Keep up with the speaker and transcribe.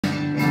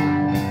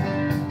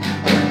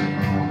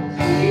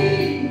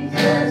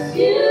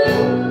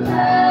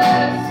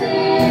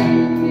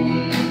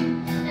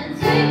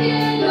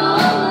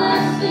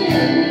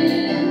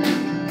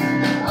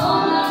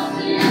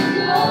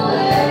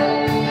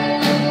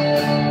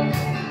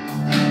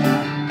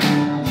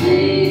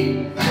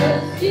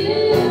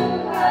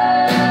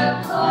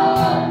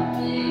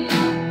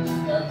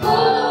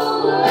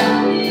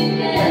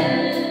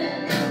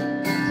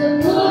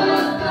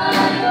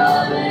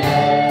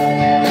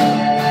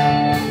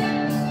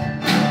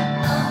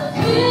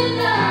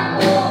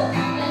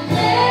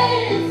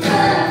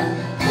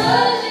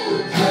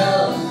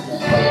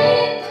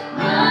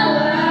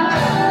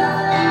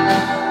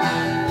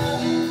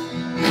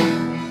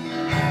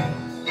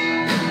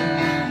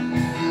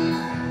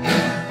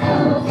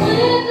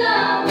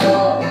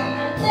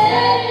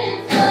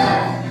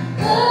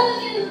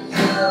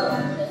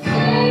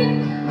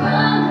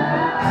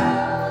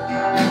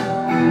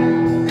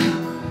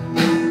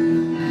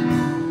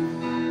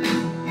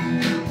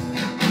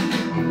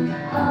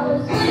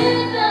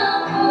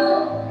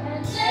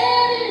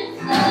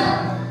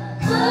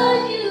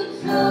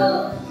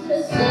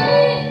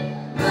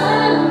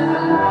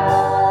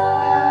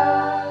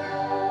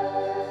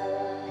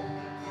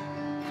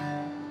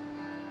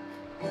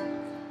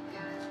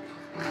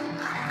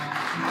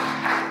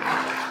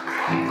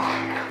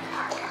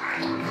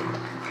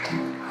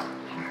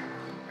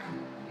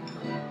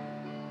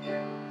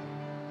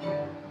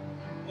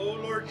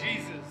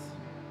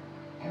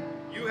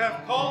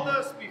called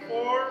us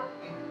before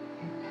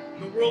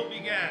the world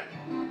began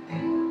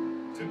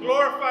to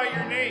glorify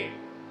your name.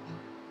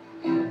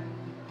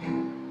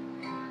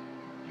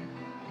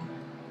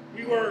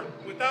 We were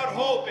without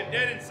hope and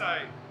dead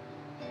inside,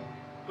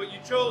 but you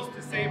chose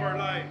to save our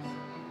lives.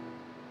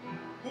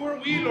 Who are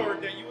we,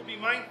 Lord, that you would be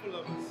mindful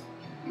of us?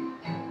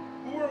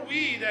 Who are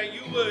we that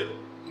you would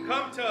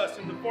come to us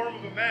in the form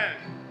of a man,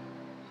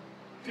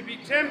 to be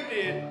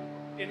tempted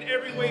in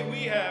every way we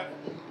have,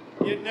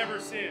 yet never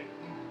sinned?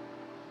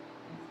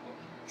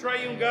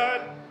 Triune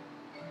God,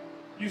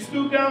 you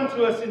stooped down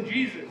to us in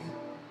Jesus.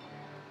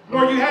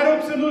 Lord, you had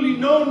absolutely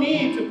no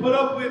need to put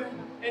up with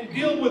and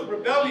deal with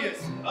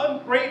rebellious,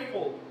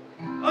 ungrateful,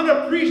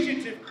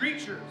 unappreciative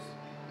creatures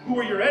who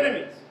were your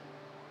enemies.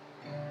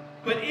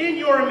 But in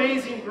your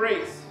amazing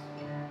grace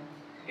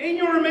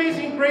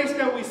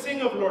that we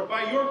sing of, Lord,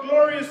 by your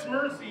glorious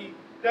mercy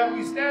that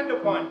we stand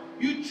upon,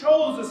 you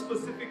chose a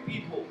specific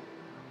people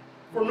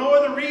for no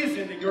other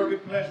reason than your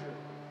good pleasure,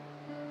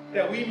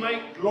 that we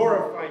might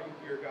glorify you,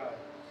 dear God.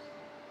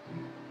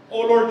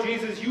 Oh Lord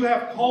Jesus, you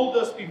have called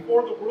us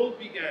before the world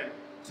began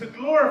to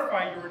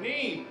glorify your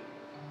name.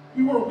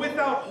 We were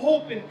without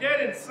hope and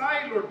dead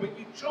inside, Lord, but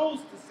you chose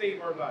to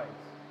save our lives.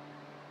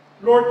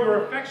 Lord,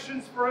 your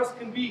affections for us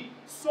can be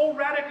so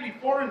radically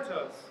foreign to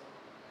us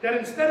that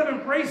instead of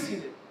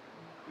embracing it,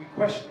 we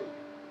question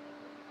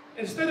it.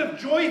 Instead of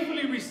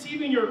joyfully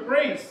receiving your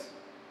grace,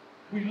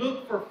 we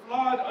look for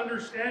flawed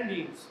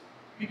understandings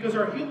because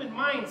our human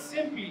mind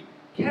simply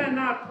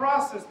cannot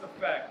process the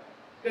fact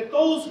that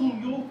those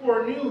whom you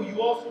foreknew, you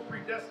also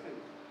predestined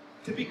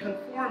to be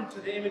conformed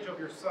to the image of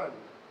your Son,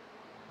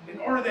 in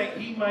order that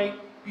he might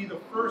be the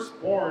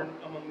firstborn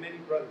among many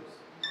brothers.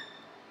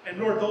 And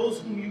Lord, those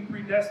whom you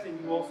predestined,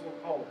 you also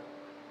called.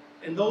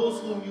 And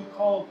those whom you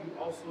called, you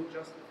also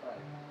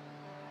justified.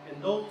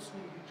 And those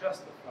whom you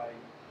justified,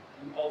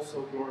 you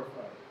also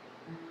glorified.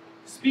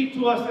 Speak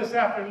to us this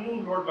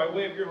afternoon, Lord, by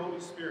way of your Holy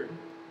Spirit.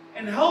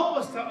 And help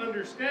us to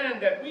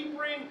understand that we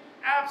bring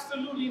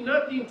absolutely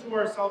nothing to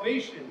our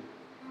salvation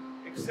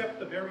except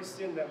the very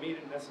sin that made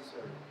it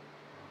necessary.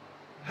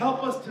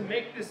 Help us to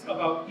make this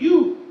about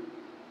you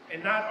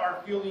and not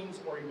our feelings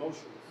or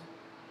emotions.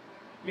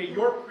 May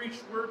your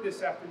preached word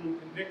this afternoon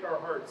convict our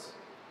hearts.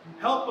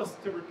 Help us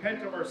to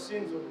repent of our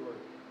sins, O Lord.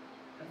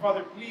 And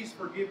Father, please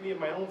forgive me of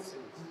my own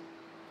sins,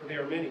 for they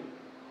are many.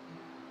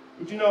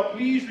 Would you now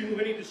please remove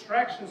any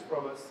distractions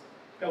from us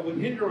that would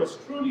hinder us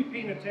truly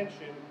paying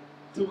attention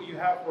to what you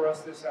have for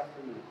us this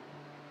afternoon.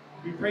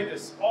 We pray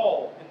this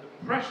all in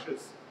the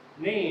precious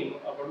name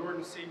of our Lord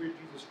and Savior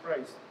Jesus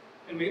Christ.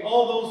 And may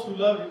all those who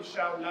love him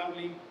shout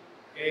loudly,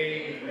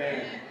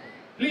 Amen.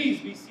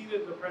 Please be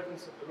seated in the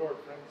presence of the Lord,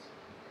 friends.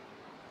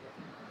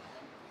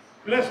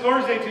 Blessed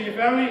Lord's Day to you,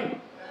 family.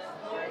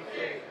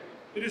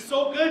 It is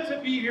so good to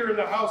be here in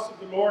the house of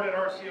the Lord at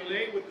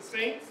RCLA with the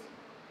saints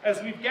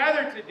as we've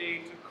gathered today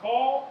to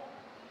call,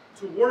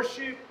 to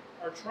worship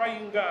our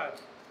triune God.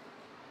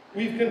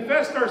 We've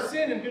confessed our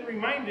sin and been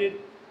reminded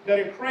that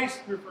in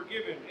Christ we're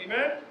forgiven.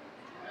 Amen?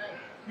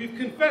 We've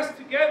confessed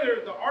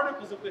together the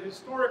articles of the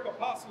historic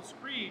Apostles'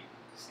 Creed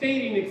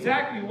stating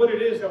exactly what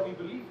it is that we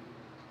believe.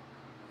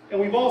 And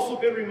we've also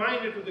been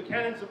reminded of the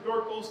canons of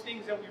Dort, those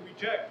things that we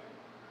reject.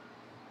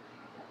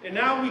 And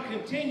now we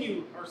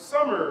continue our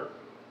summer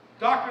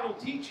doctrinal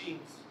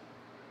teachings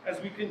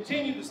as we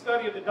continue the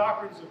study of the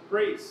doctrines of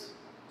grace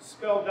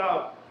spelled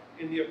out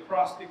in the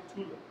acrostic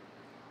tulip.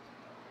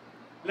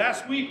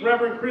 Last week,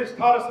 Reverend Chris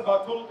taught us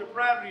about total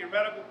depravity and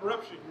radical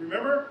corruption. You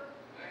remember?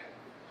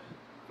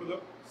 For the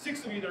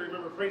 6 of you that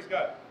remember, praise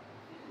God.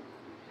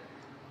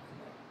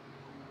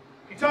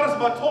 He taught us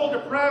about total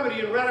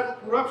depravity and radical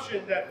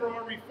corruption that from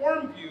a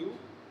Reformed view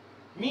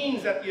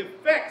means that the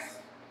effects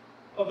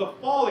of the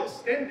fall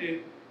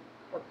extended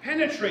or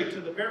penetrate to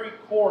the very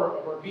core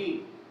of our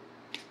being.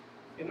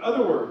 In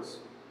other words,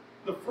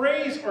 the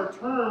phrase or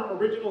term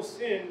original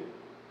sin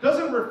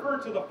doesn't refer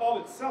to the fall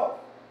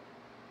itself,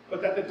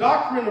 but that the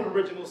doctrine of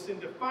original sin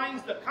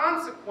defines the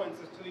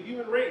consequences to the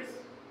human race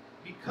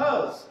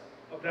because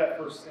of that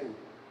first sin.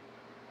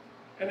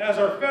 And as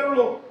our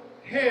federal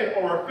head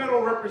or our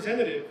federal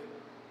representative,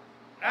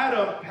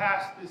 Adam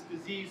passed this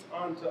disease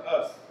on to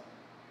us.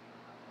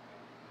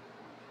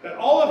 That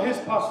all of his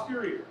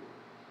posterior,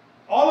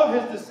 all of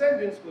his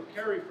descendants would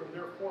carry from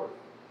there forth.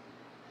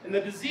 And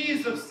the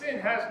disease of sin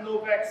has no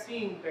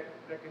vaccine that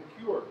can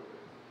cure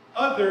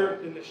other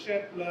than the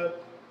shed blood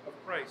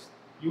of Christ.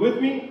 You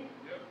with me?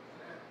 Yep.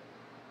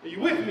 Are you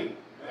with me?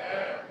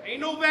 Yeah.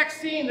 Ain't no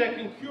vaccine that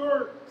can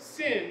cure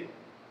sin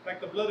like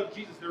the blood of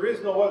Jesus. There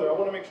is no other. I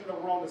want to make sure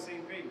that we're on the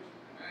same page.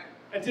 Amen.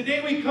 And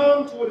today we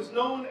come to what is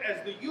known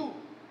as the U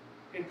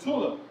in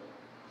TULIP.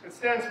 It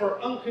stands for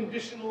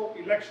Unconditional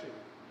Election.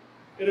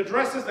 It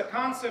addresses the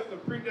concept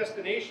of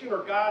predestination or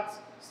God's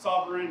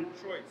sovereign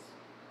choice.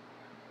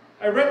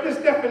 I read this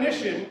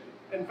definition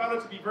and found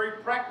it to be very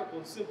practical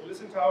and simple.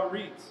 Listen to how it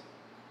reads.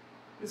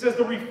 It says,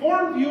 the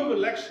Reformed view of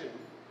election,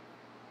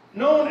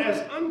 known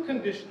as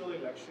unconditional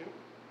election,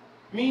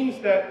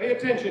 means that, pay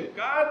attention,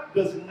 God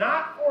does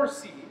not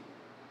foresee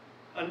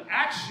an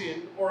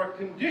action or a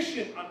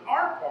condition on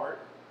our part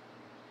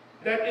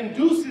that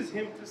induces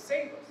him to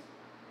save us.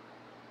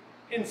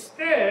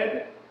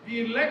 Instead,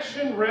 the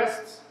election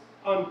rests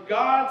on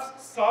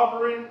God's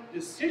sovereign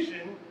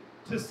decision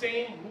to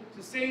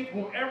save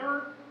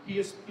whomever he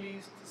is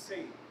pleased to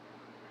save.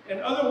 In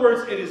other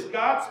words, it is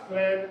God's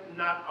plan,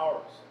 not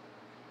ours.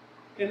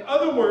 In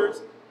other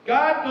words,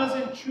 God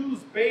doesn't choose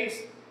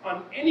based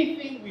on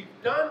anything we've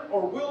done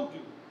or will do.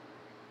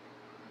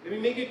 Let me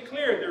make it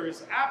clear, there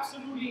is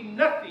absolutely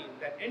nothing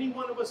that any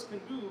one of us can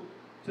do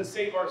to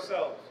save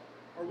ourselves.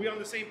 Are we on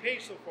the same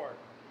page so far?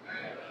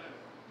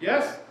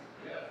 Yes?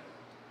 Yes.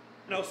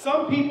 Now,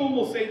 some people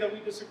will say that we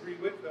disagree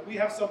with, that we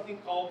have something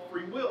called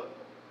free will.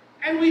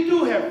 And we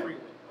do have free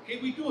will. Okay,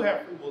 we do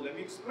have free will. Let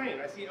me explain.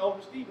 I see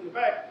Elder Steve in the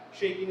back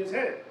shaking his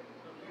head.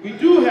 We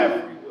do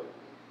have free will.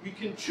 We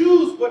can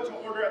choose what to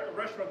order at the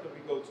restaurant that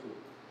we go to.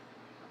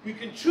 We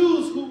can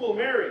choose who we'll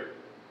marry.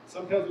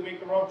 Sometimes we make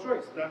the wrong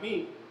choice, not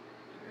me.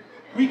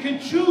 We can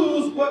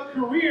choose what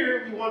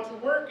career we want to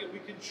work in. We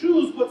can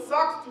choose what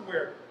socks to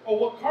wear or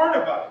what car to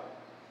buy.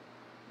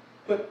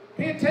 But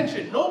pay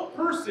attention, no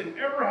person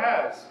ever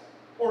has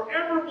or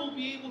ever will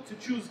be able to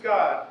choose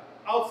God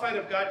outside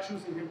of God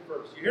choosing him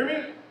first. You hear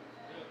me?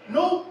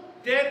 No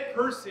dead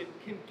person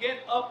can get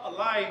up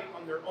alive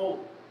on their own.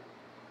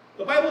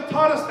 The Bible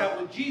taught us that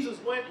when Jesus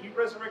went, he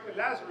resurrected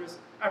Lazarus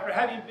after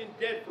having been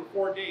dead for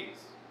 4 days.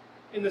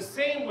 In the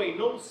same way,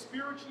 no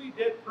spiritually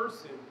dead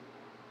person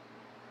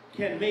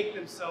can make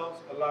themselves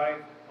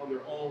alive on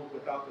their own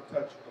without the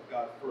touch of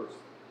God first.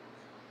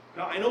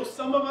 Now, I know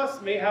some of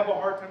us may have a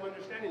hard time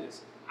understanding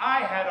this. I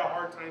had a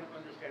hard time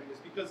understanding this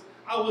because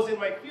I was in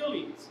my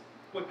feelings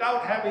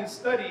without having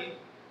studied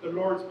the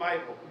Lord's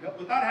Bible,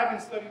 without having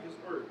studied his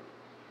word.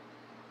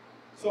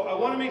 So I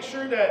want to make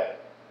sure that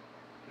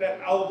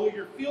although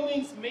your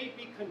feelings may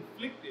be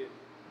conflicted,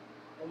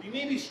 or you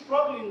may be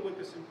struggling with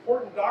this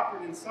important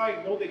doctrine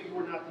inside, know that you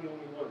are not the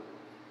only one.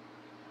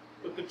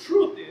 But the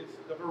truth is,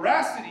 the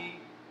veracity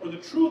or the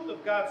truth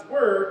of God's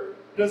word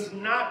does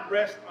not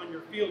rest on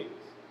your feelings.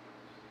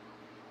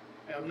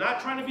 I am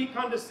not trying to be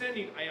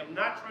condescending. I am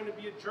not trying to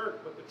be a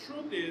jerk. But the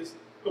truth is,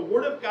 the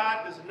word of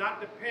God does not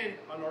depend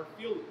on our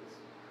feelings.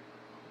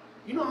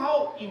 You know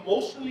how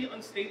emotionally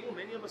unstable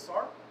many of us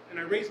are? And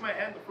I raise my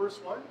hand, the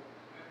first one.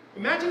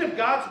 Imagine if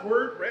God's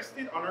word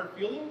rested on our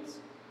feelings.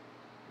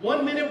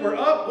 1 minute we're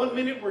up, 1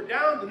 minute we're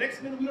down, the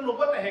next minute we don't know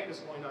what the heck is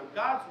going on.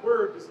 God's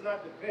word does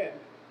not depend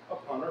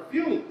upon our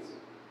feelings.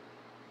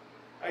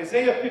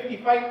 Isaiah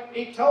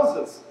 55:8 tells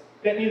us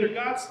that neither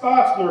God's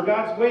thoughts nor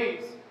God's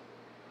ways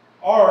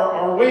are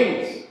our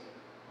ways,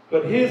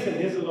 but his and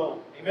his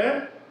alone.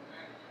 Amen?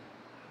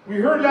 We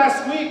heard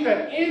last week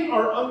that in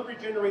our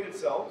unregenerated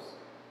selves,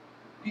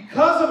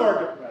 because of our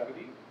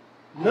depravity,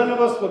 none of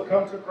us would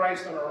come to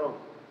Christ on our own.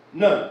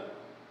 None.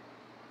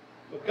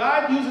 But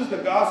God uses the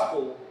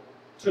gospel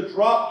to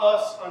draw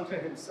us unto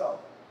himself.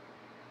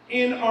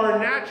 In our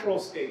natural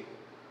state,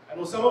 I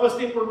know some of us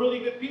think we're really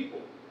good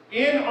people.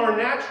 In our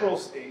natural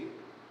state,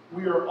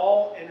 we are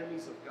all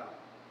enemies of God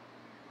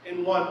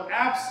and want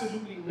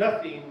absolutely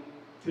nothing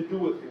to do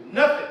with him.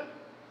 Nothing.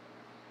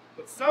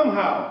 But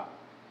somehow,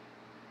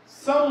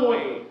 some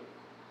way,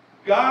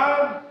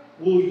 God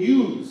will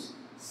use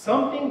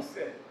something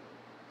said,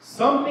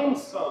 something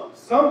sung,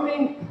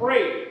 something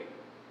prayed,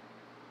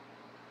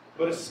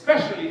 but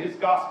especially his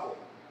gospel,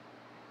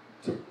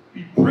 to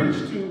be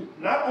preached to,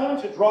 not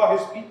only to draw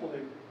his people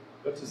in,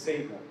 but to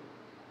save them.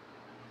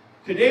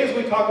 Today, as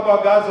we talk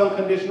about God's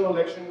unconditional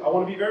election, I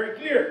want to be very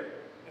clear,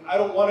 and I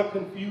don't want to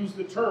confuse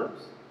the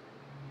terms.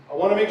 I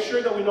want to make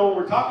sure that we know what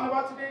we're talking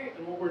about today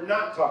and what we're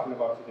not talking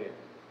about today.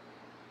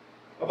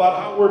 About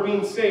how we're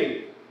being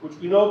saved, which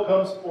we know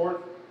comes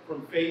forth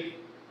from faith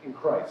in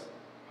Christ.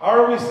 How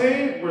are we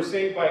saved? We're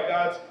saved by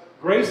God's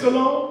grace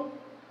alone,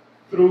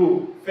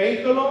 through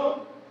faith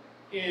alone,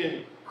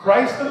 in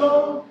Christ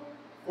alone,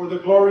 for the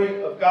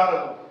glory of God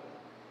alone.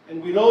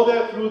 And we know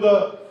that through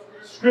the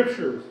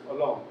scriptures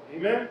alone.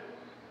 Amen?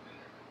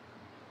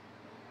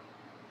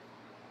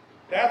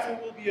 That's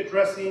what we'll be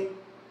addressing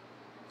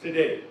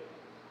today.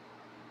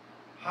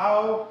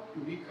 How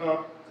do we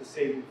come to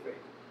saving faith?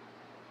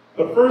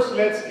 But first,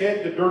 let's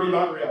get the dirty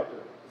laundry out there.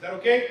 Is that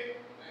okay?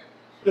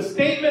 The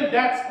statement,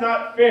 "that's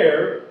not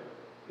fair,"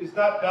 is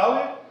not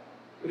valid.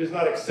 It is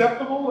not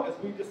acceptable as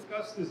we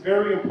discuss this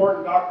very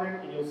important doctrine,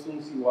 and you'll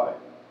soon see why.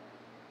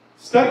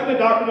 Studying the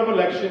doctrine of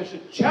election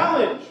should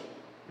challenge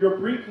your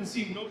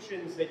preconceived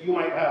notions that you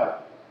might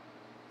have.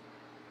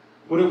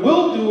 What it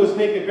will do is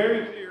make it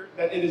very clear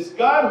that it is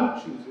God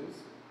who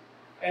chooses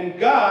and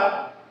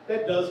God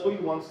that does what he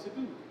wants to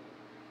do.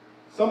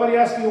 Somebody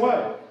asked me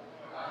why.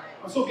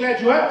 I'm so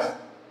glad you asked.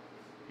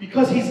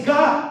 Because he's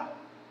God.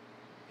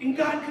 And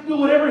God can do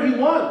whatever he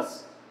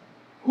wants.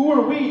 Who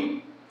are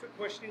we to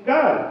question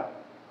God?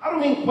 I don't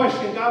mean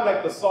question God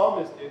like the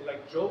psalmist did,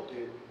 like Job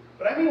did.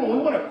 But I mean when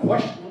we want to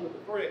question him with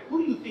authority,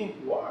 who do you think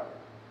you are?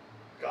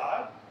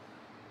 God?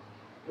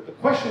 But the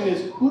question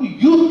is, who do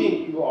you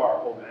think you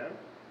are, oh man?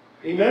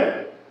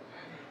 Amen?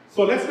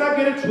 So let's not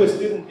get it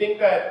twisted and think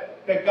that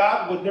that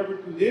God would never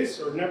do this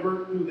or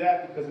never do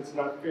that because it's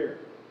not fair.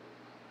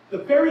 The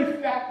very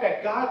fact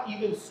that God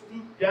even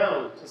stooped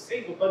down to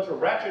save a bunch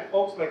of ratchet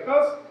folks like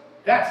us,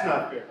 that's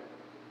not fair.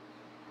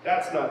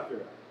 That's not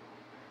fair.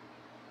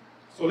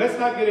 So let's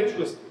not get it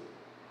twisted.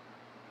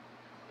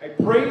 I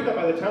pray that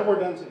by the time we're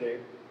done today,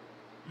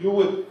 you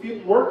would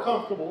feel more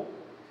comfortable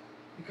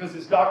because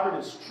this doctrine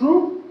is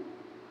true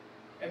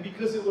and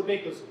because it would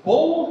make us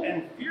bold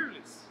and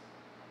fearless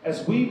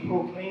as we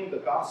proclaim the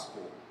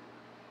gospel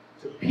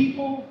to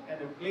people and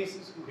in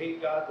places who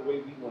hate God the way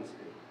we once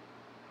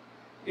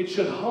did. It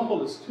should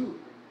humble us too.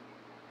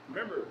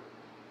 Remember,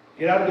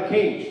 get out of the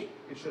cage.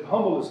 It should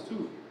humble us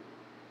too.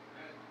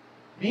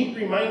 Being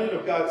reminded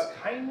of God's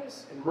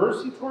kindness and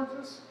mercy towards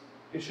us,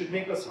 it should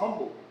make us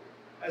humble,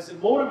 as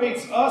it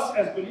motivates us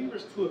as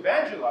believers to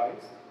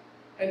evangelize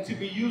and to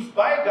be used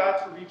by God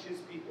to reach His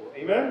people.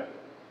 Amen?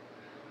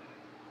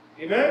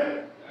 Amen?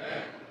 Amen.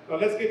 Now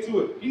let's get to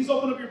it. Please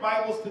open up your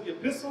Bibles to the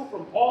epistle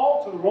from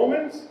Paul to the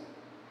Romans.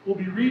 We'll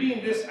be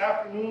reading this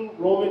afternoon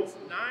Romans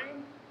 9,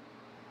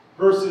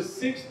 verses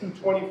 6 through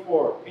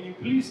 24. Can you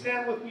please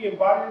stand with me in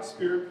body and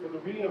spirit for the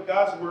reading of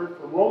God's word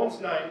from Romans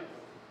 9,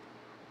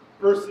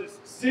 verses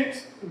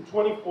 6 through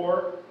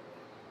 24.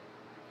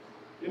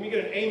 Let me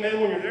get an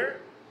amen when you're there.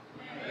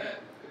 Amen.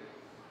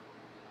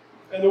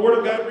 And the word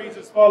of God reads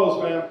as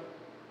follows, fam,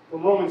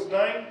 from Romans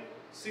 9,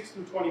 6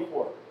 through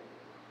 24.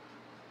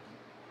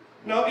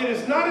 Now, it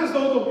is not as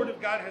though the word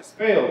of God has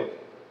failed,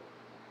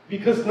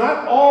 because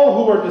not all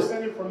who are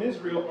descended from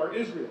Israel are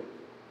Israel.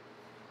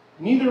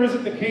 Neither is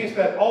it the case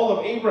that all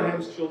of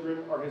Abraham's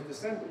children are his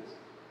descendants.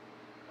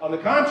 On the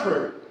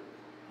contrary,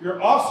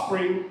 your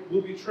offspring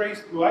will be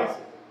traced through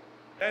Isaac.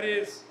 That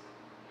is,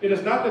 it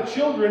is not the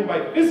children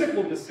by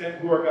physical descent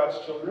who are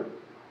God's children,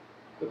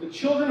 but the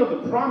children of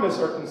the promise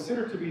are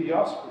considered to be the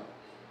offspring.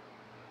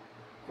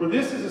 For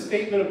this is a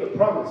statement of the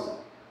promise.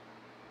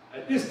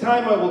 At this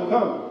time I will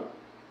come,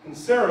 and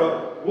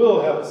Sarah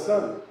will have a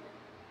son.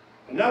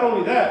 And not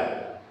only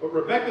that, but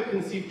Rebekah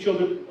conceived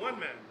children from one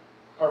man,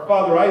 our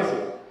father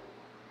Isaac.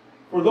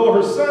 For though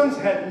her sons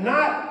had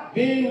not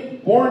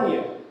been born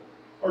yet,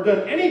 or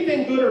done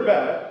anything good or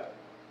bad,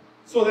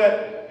 so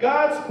that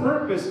God's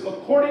purpose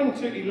according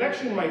to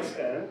election might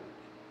stand,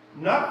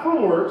 not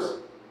from works,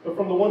 but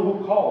from the one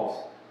who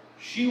calls,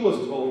 she was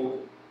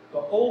told, the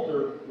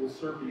older will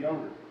serve the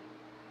younger.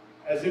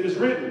 As it is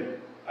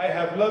written, I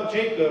have loved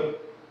Jacob,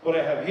 but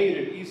I have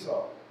hated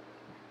Esau.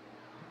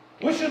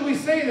 What should we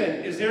say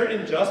then? Is there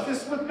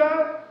injustice with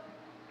God?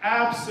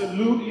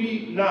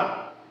 Absolutely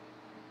not.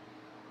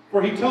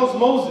 For he tells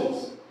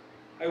Moses,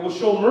 I will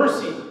show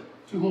mercy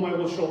to whom I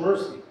will show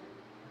mercy,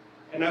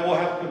 and I will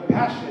have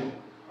compassion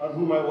on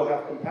whom I will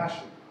have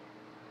compassion.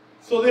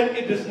 So then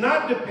it does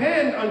not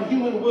depend on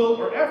human will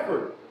or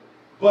effort,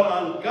 but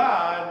on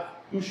God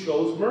who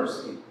shows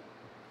mercy.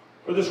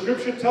 For the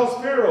scripture tells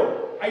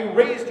Pharaoh, I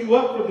raised you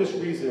up for this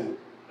reason,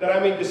 that I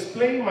may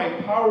display my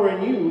power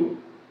in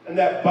you, and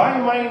that by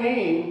my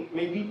name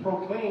may be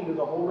proclaimed in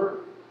the whole earth.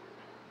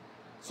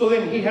 So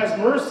then he has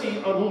mercy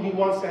on whom he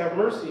wants to have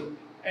mercy,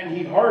 and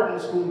he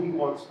hardens whom he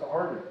wants to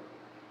harden.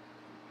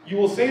 You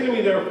will say to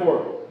me, therefore,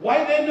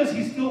 why then does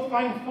he still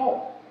find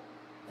fault?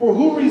 For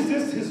who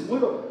resists his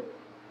will?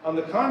 On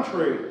the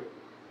contrary,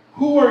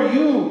 who are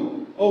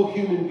you, O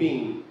human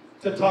being,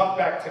 to talk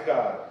back to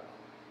God?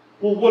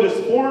 Will what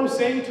is formed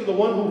say to the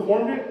one who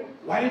formed it,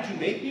 why did you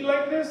make me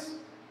like this?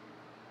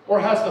 Or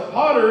has the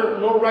potter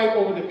no right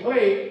over the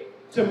clay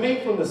to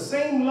make from the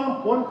same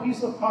lump one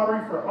piece of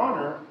pottery for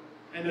honor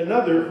and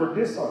another for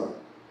dishonor?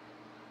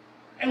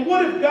 And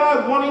what if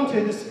God, wanting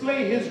to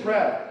display his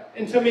wrath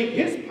and to make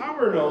his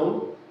power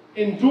known,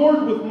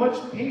 endured with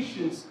much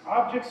patience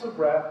objects of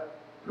wrath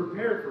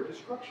prepared for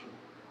destruction?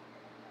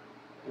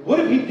 What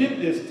if he did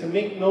this to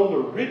make known the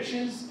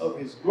riches of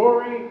his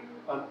glory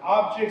on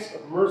objects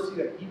of mercy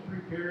that he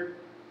prepared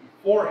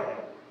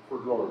beforehand for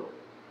glory?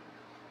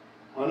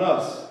 On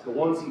us, the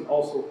ones he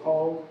also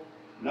called,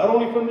 not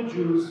only from the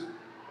Jews,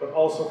 but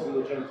also from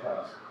the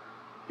Gentiles.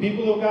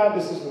 People of God,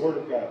 this is the word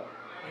of God.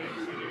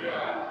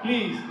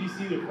 Please be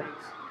seated, friends.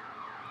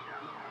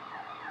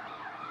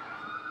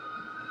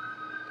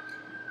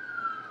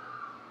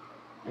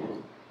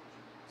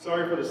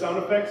 Sorry for the sound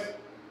effects.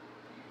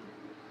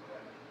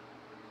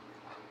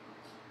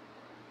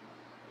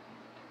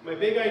 My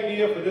big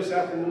idea for this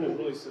afternoon is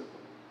really simple.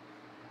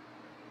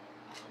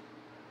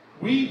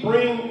 We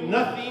bring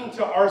nothing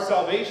to our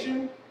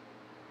salvation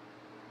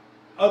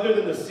other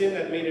than the sin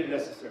that made it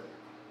necessary.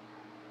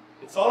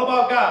 It's all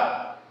about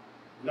God,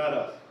 not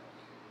us.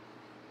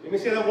 Let me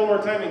say that one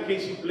more time in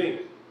case you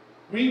blink.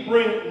 We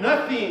bring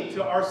nothing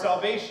to our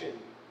salvation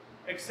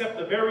except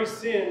the very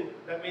sin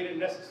that made it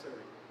necessary.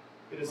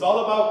 It is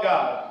all about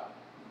God,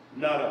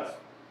 not us.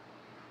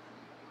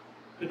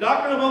 The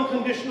doctrine of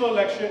unconditional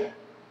election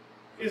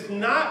is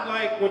not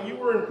like when you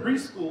were in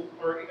preschool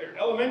or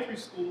elementary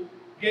school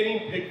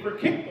getting picked for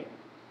kickball.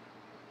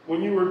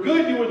 When you were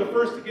good, you were the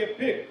first to get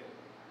picked.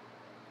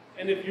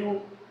 And if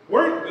you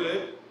weren't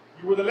good,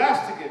 you were the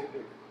last to get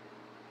picked.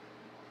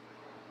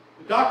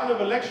 The doctrine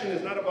of election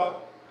is not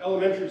about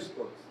elementary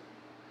schools.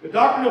 The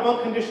doctrine of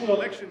unconditional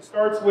election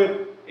starts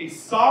with a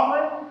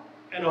sovereign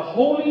and a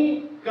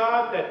holy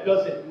God that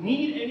doesn't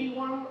need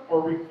anyone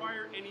or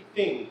require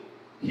anything.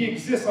 He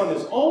exists on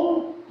his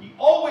own, he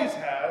always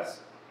has,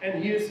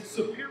 and he is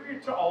superior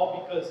to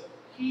all because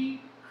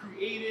he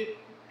created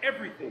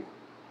everything.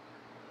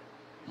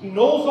 He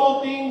knows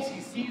all things,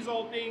 he sees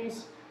all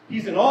things,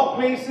 he's in all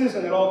places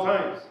and at all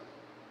times,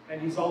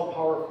 and he's all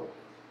powerful.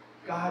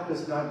 God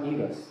does not need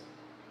us.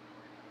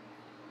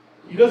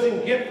 He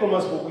doesn't get from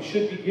us what we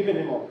should be giving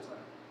him all the time.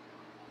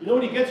 You know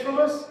what he gets from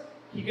us?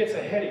 He gets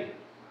a headache.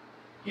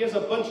 He has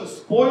a bunch of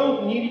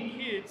spoiled, needy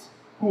kids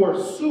who are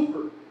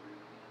super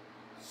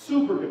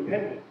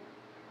dependent,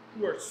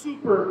 who are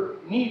super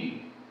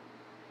needy.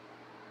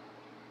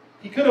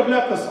 He could have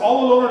left us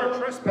all alone in our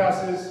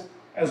trespasses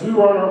as we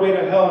were on our way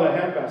to hell in a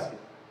handbasket.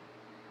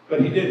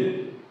 But he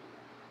didn't.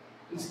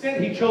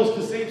 Instead, he chose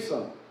to save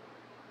some,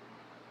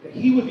 that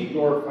he would be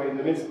glorified in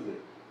the midst of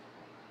it.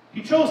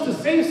 He chose to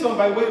save some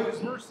by way of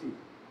his mercy,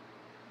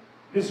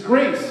 his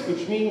grace,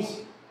 which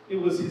means it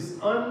was his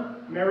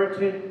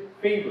unmerited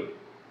favor,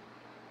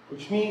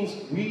 which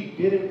means we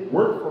didn't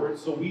work for it,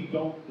 so we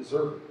don't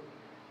deserve it.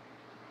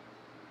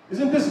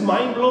 Isn't this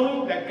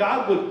mind-blowing that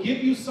God would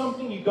give you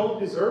something you don't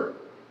deserve?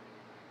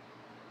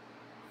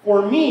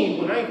 For me,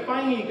 when I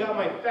finally got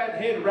my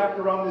fat head wrapped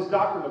around this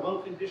doctrine of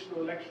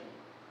unconditional election,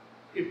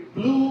 it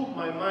blew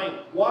my mind.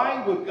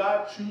 Why would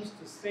God choose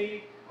to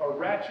save a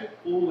ratchet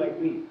fool like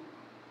me?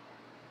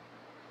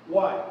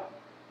 Why?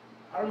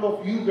 I don't know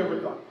if you've ever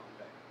thought about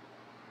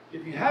that.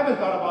 If you haven't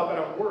thought about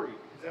that, I'm worried,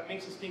 because that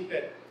makes us think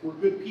that we're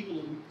good people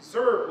and we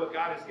deserve what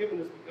God has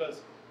given us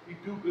because we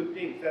do good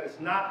things. That is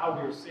not how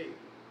we are saved,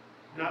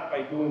 not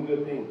by doing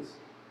good things.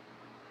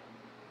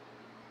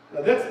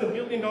 Now that's the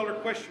million-dollar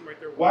question right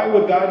there. Why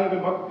would God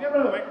even bother? You have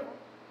another microphone?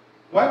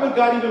 Why would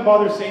God even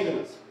bother saving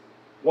us?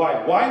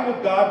 Why? Why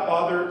would God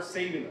bother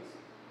saving us?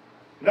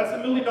 And that's the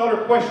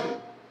million-dollar question.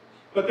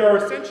 But there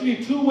are essentially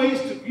two ways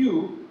to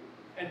view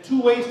and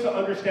two ways to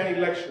understand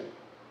election,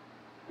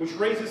 which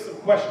raises some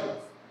questions.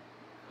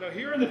 Now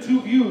here are the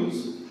two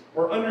views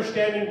or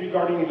understanding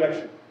regarding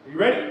election. Are you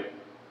ready?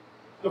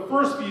 The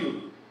first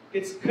view,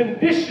 it's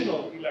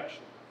conditional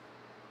election.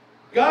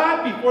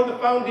 God, before the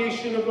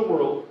foundation of the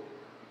world,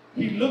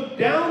 he looked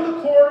down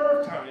the corridor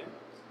of time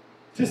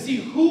to see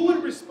who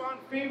would respond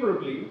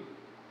favorably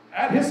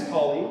at his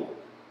calling,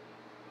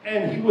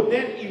 and he would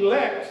then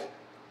elect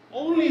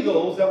only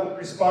those that would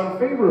respond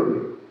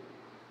favorably.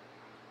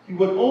 He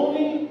would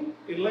only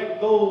elect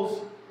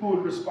those who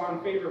would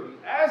respond favorably.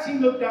 As he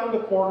looked down the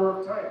corridor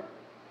of time,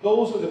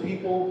 those are the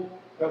people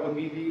that would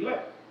be the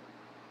elect.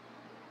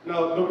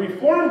 Now, the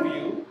Reformed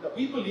view, that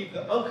we believe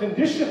the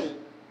unconditional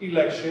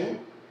election,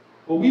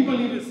 what we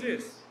believe is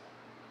this,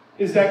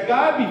 is that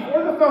God,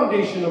 before the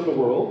foundation of the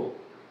world,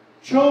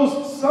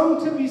 chose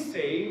some to be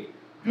saved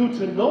due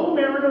to no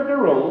merit of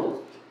their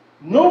own,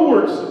 no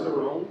works of their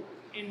own,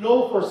 and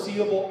no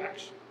foreseeable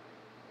action.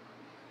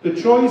 The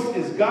choice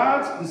is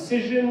God's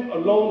decision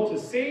alone to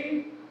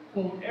save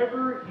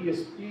whomever he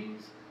is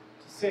pleased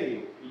to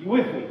save. Are you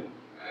with me?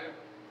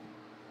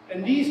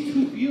 And these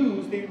two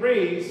views, they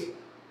raise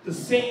the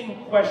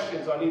same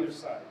questions on either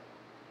side.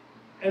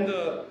 And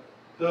the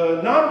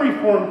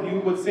non-reformed view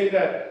would say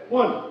that,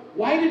 one,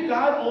 why did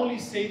God only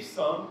save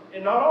some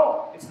and not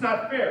all? It's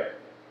not fair.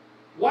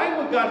 Why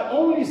would God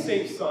only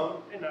save some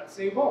and not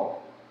save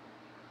all?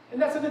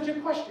 And that's a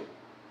legit question.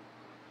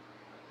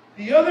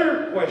 The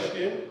other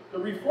question, the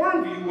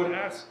Reformed view would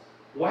ask,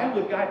 why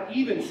would God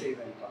even save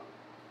anybody?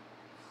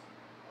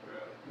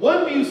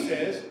 One view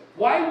says,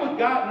 why would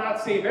God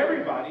not save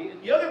everybody?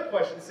 And the other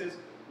question says,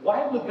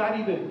 why would God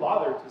even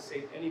bother to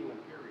save anyone,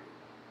 period?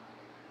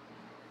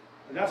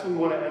 And that's what we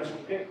want to answer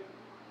today.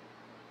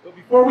 But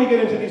before we get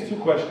into these two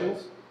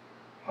questions,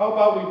 how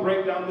about we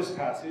break down this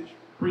passage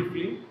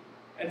briefly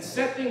and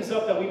set things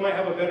up that we might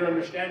have a better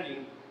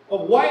understanding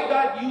of why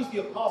God used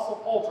the Apostle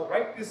Paul to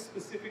write this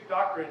specific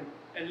doctrine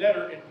and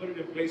letter and put it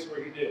in place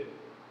where he did.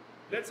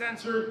 Let's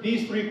answer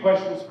these three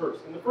questions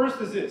first. And the first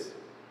is this.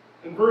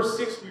 In verse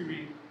 6 we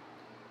read,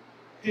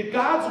 did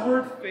God's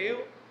word fail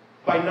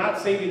by not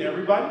saving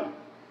everybody?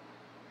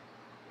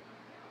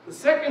 The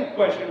second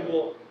question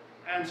we'll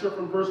answer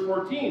from verse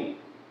 14.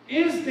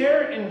 Is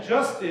there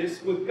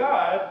injustice with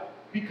God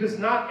because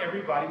not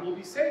everybody will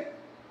be saved?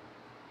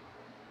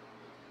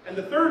 And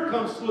the third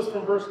comes to us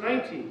from verse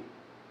 19.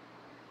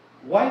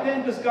 Why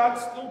then does God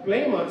still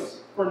blame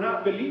us for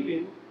not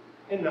believing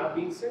and not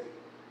being saved?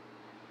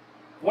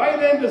 Why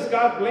then does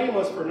God blame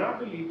us for not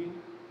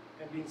believing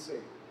and being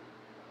saved?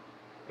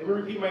 Let me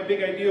repeat my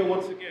big idea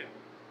once again.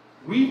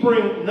 We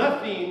bring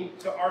nothing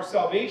to our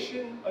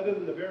salvation other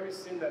than the very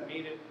sin that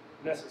made it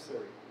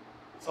necessary.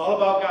 It's all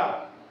about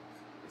God.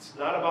 It's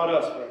not about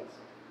us, friends.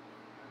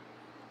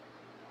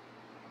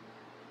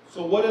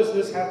 So what does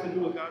this have to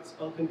do with God's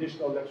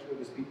unconditional election of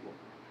his people?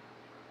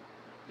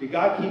 Did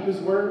God keep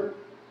his word?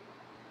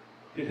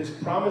 Did his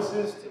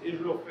promises to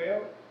Israel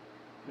fail?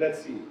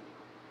 Let's see.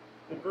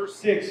 In verse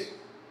 6,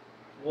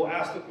 we'll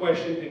ask the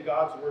question, did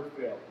God's word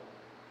fail?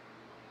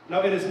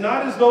 Now, it is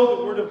not as though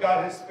the word of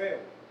God has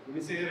failed. Let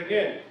me say it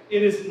again.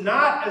 It is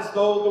not as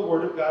though the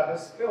word of God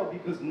has failed,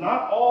 because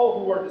not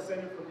all who are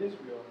descended from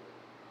Israel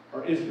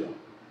are Israel.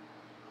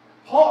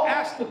 Paul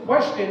asked the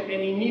question and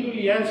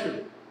immediately answered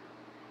it.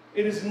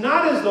 It is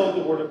not as though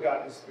the word of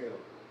God has failed.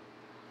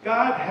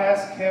 God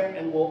has kept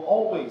and will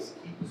always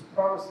keep his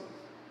promises.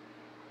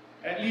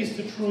 At least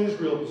to true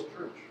Israel, his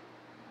church,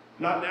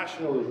 not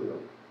national Israel.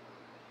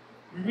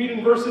 We read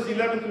in verses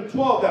 11 through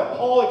 12 that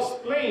Paul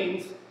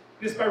explains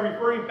this by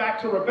referring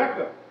back to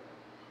Rebekah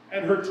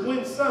and her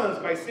twin sons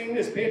by saying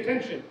this, pay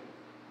attention.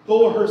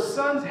 Though her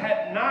sons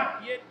had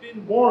not yet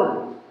been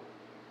born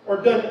or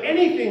done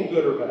anything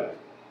good or bad,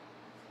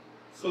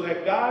 so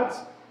that God's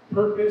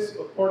purpose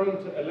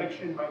according to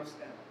election might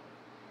stand.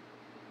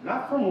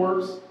 Not from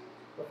works,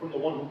 but from the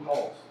one who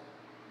calls.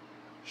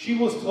 She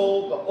was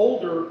told, the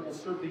older will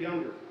serve the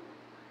younger.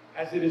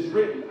 As it is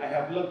written, I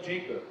have loved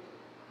Jacob,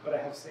 but I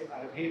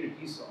have hated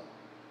Esau.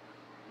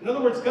 In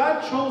other words,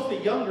 God chose the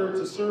younger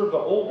to serve the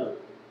older,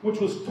 which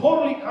was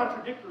totally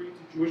contradictory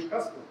to Jewish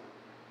custom.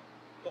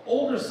 The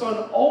older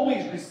son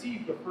always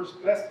received the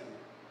first blessing,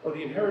 or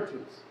the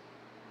inheritance.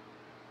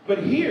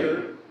 But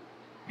here,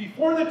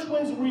 before the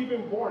twins were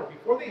even born,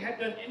 before they had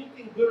done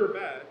anything good or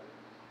bad,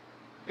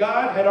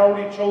 God had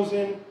already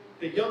chosen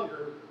the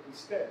younger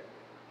instead.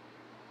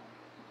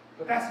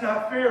 But that's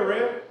not fair,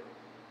 Rev.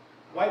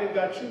 Why did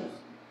God choose?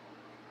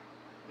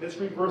 Let's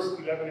read verse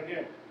 11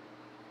 again.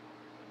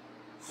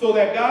 So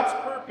that God's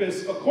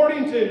purpose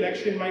according to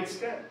election might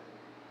stand.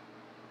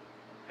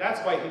 That's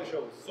why he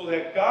chose. So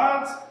that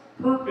God's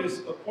purpose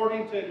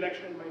according to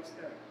election might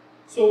stand.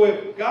 So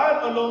if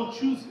God alone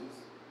chooses,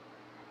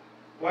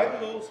 why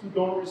do those who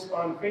don't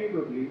respond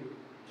favorably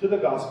to the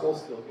gospel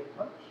still get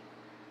punished?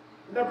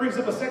 And that brings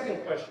up a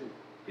second question.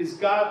 Is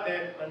God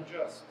then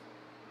unjust?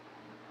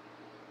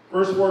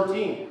 Verse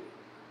 14.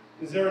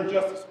 Is there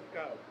injustice with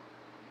God?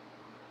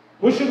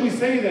 What should we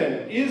say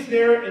then? Is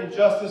there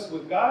injustice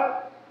with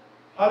God?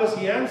 How does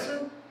he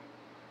answer?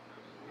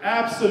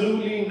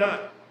 Absolutely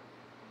not.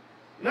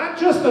 Not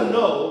just a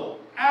no,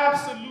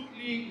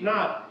 absolutely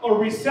not. A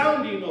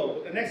resounding no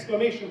with an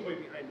exclamation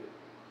point behind it.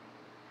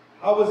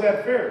 How is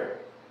that fair?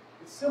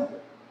 It's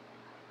simple.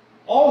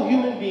 All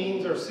human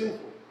beings are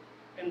sinful,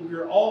 and we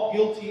are all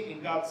guilty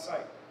in God's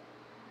sight.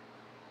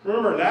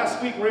 Remember,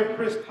 last week Rev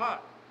Chris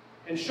taught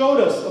and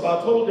showed us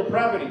about total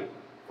depravity.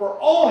 For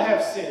all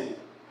have sinned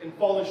and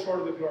fallen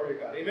short of the glory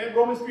of God. Amen?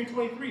 Romans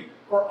 3:23.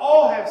 For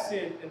all have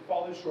sinned and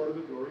fallen short of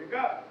the glory of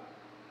God.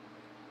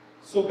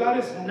 So God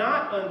is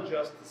not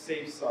unjust to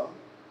save some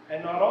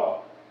and not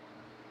all.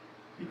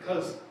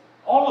 Because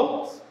all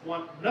of us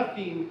want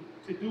nothing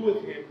to do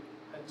with him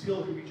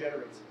until he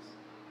regenerates us.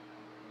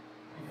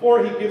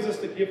 Before he gives us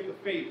the gift of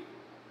faith,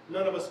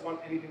 none of us want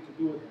anything to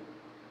do with him.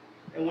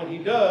 And when he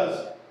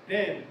does,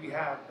 then we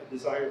have a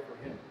desire for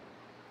him.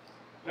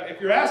 Now,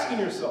 if you're asking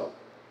yourself,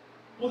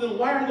 well, then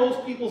why are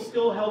those people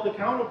still held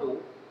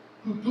accountable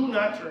who do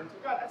not turn to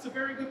God? That's a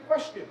very good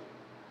question.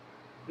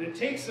 And it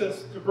takes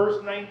us to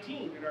verse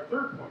 19 in our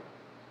third point.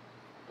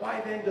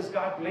 Why then does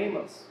God blame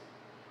us?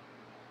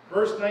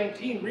 Verse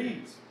 19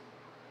 reads,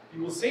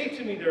 you will say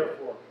to me,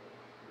 therefore,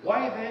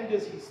 why then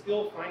does he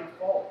still find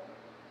fault?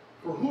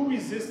 For who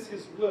resists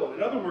his will?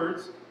 In other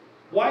words,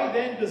 why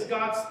then does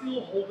God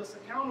still hold us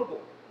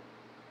accountable?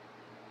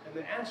 And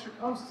the answer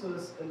comes to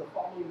us in the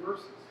following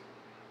verses.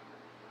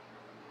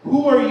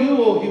 Who are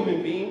you, O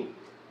human being,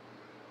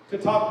 to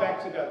talk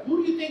back to God?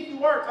 Who do you think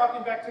you are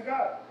talking back to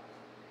God?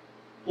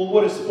 Will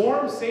what is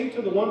formed say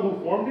to the one who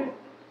formed it,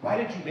 why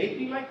did you make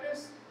me like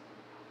this?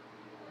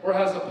 Or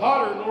has a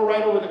potter no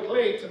right over the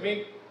clay to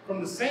make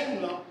from the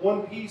same lump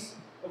one piece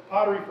of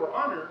pottery for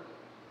honor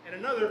and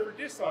another for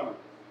dishonor?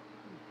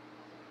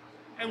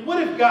 And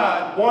what if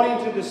God,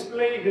 wanting to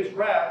display his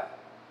wrath,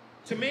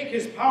 to make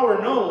his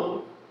power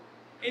known,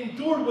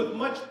 endured with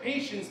much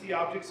patience the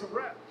objects of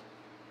wrath,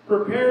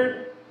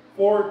 prepared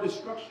for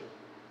destruction?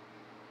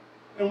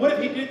 And what if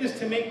he did this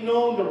to make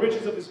known the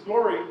riches of his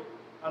glory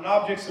on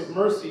objects of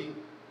mercy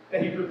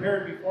that he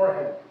prepared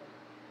beforehand,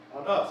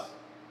 on us,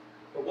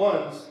 the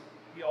ones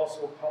he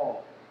also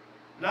called,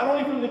 not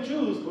only from the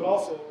Jews, but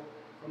also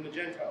from the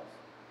Gentiles?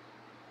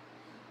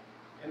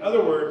 In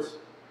other words,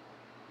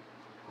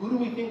 who do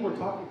we think we're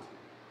talking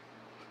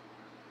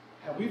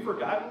to? Have we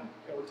forgotten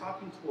that we're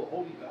talking to a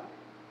holy God?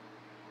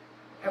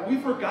 Have we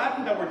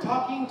forgotten that we're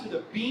talking to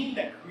the being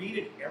that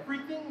created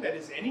everything that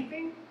is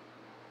anything?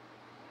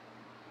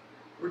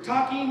 We're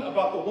talking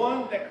about the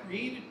one that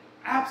created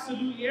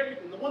absolutely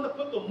everything, the one that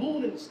put the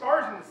moon and the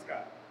stars in the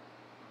sky,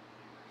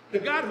 the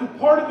God who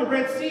parted the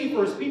Red Sea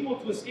for his people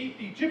to escape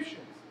the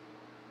Egyptians,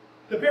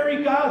 the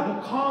very God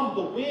who calmed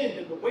the wind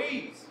and the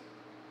waves,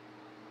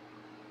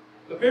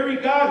 the very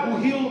God who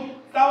healed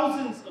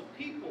thousands of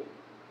people,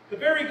 the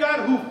very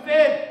God who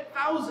fed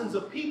thousands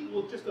of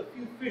people with just a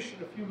few fish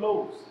and a few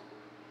loaves.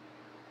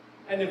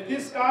 And if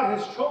this God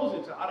has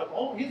chosen to, out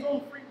of his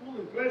own free will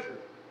and pleasure,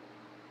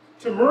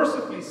 to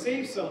mercifully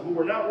save some who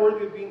were not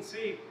worthy of being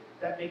saved,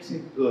 that makes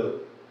him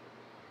good.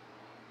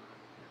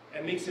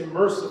 And makes him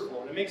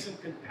merciful, and it makes him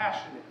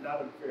compassionate,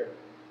 not unfair.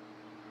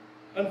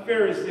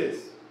 unfair is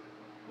this.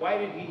 Why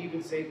did he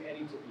even save any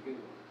to begin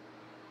with?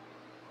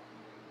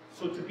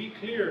 So to be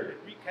clear,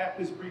 and recap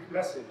this brief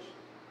message.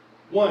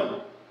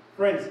 1,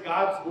 friends,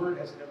 God's word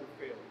has never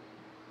failed.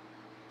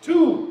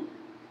 2,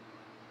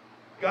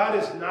 God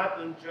is not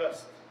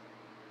unjust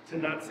to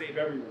not save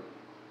everyone.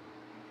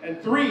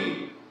 And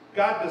 3,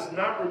 God does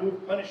not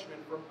remove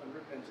punishment from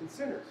unrepentant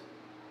sinners.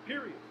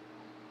 Period.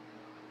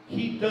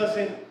 He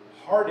doesn't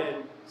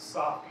harden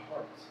soft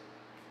hearts.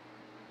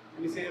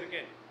 Let me say it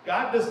again.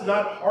 God does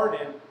not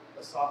harden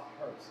the soft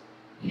hearts.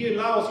 He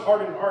allows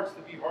hardened hearts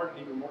to be hardened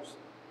even more so.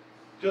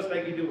 Just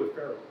like he did with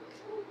Pharaoh.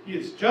 He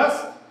is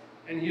just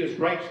and he is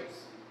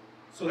righteous.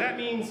 So that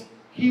means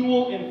he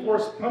will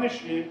enforce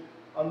punishment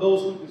on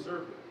those who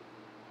deserve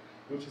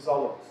it, which is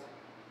all of us.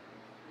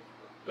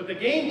 But the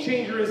game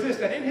changer is this,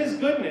 that in his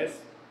goodness,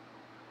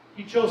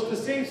 he chose to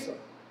save some.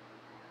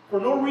 For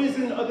no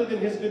reason other than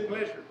his good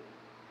pleasure.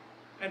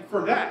 And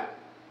for that,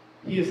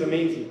 he is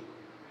amazing.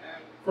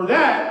 For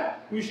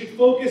that, we should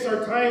focus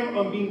our time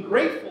on being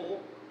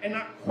grateful and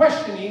not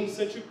questioning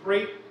such a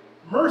great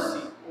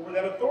mercy over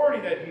that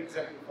authority that he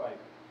exemplified.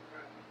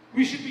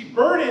 We should be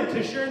burdened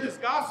to share this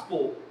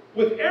gospel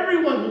with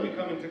everyone who we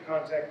come into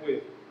contact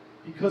with,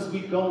 because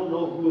we don't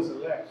know who is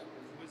elect and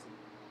who isn't.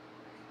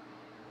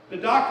 The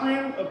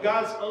doctrine of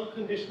God's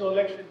unconditional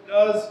election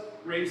does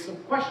raise some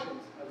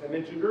questions, as I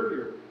mentioned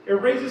earlier. It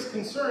raises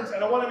concerns,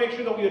 and I want to make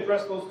sure that we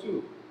address those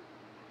too.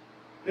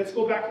 Let's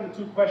go back to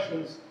the 2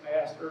 questions I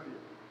asked earlier.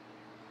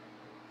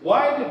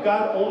 Why did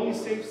God only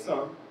save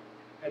some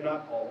and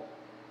not all?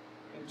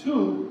 And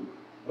 2,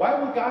 why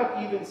would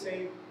God even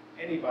save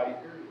anybody,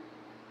 period?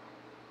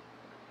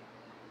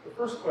 The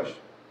first question,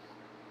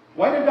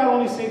 why did God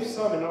only save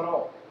some and not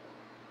all?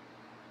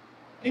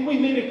 I think we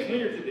made it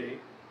clear today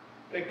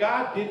that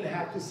God didn't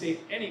have to save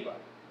anybody.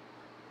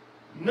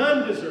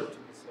 None deserved to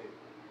be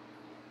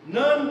saved.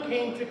 None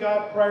came to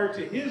God prior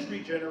to his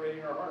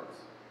regenerating our hearts.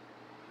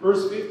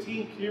 Verse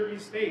 15 clearly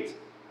states,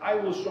 I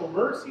will show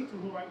mercy to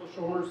whom I will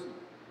show mercy,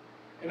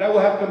 and I will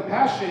have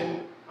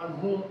compassion on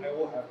whom I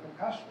will have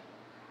compassion.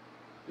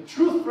 The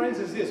truth, friends,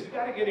 is this. We've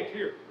got to get it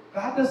clear.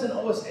 God doesn't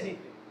owe us anything.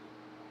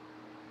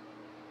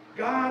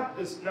 God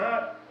does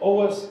not owe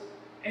us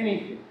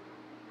anything.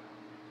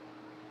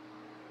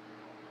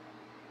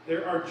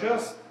 There are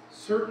just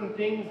certain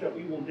things that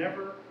we will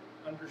never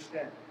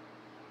understand.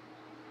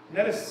 And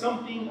that is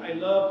something I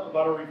love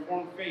about a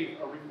Reformed faith,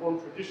 a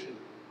Reformed tradition,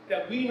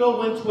 that we know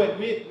when to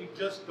admit we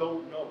just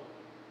don't know.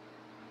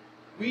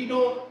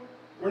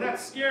 We're not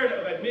scared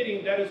of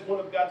admitting that is one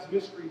of God's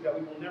mysteries that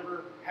we will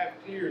never have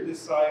clear this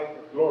side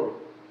of glory.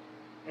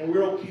 And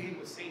we're okay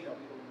with saying that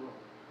we don't know.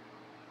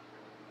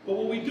 But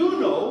what we do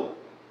know,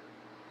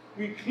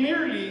 we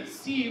clearly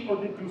see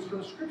or deduce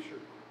from Scripture.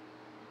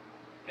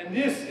 And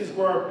this is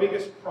where our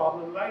biggest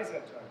problem lies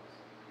at times.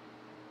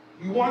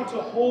 We want to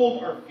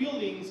hold our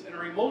feelings and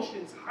our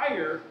emotions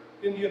higher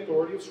than the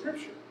authority of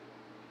Scripture.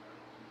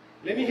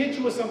 Let me hit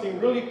you with something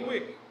really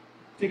quick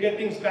to get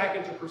things back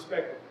into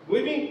perspective.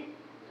 With me?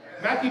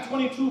 Matthew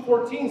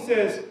 22:14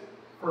 says,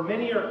 for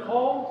many are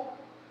called,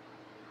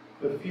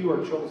 but few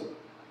are chosen.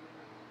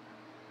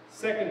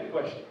 Second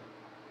question,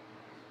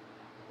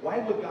 why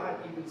would God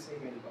even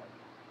save anybody?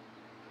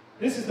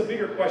 This is the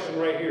bigger question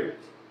right here.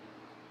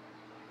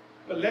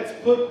 But let's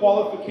put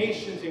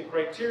qualifications and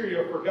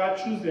criteria for God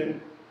choosing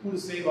who to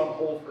save on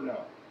hold for now.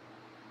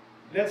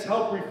 Let's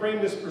help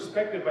reframe this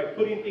perspective by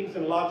putting things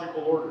in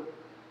logical order.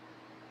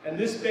 And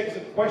this begs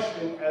a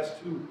question as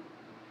to,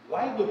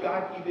 why would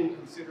God even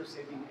consider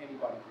saving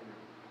anybody from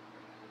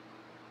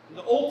it? In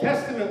the Old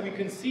Testament, we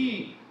can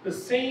see the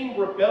same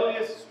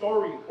rebellious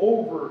story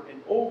over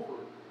and over.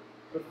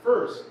 But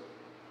first,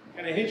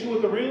 can I hit you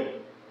with the real?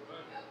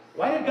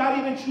 Why did God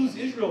even choose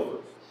Israel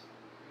first?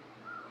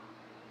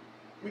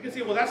 We can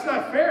say, well, that's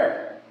not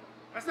fair.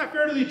 That's not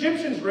fair to the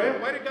Egyptians,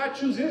 Rev. Why did God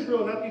choose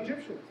Israel, not the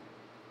Egyptians?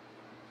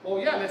 Well,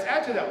 yeah, let's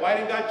add to that. Why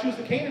didn't God choose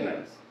the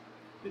Canaanites,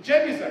 the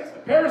Jebusites, the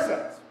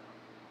Perizzites?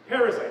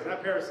 Perizzites,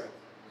 not parasites.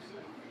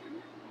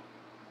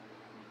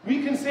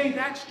 We can say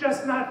that's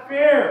just not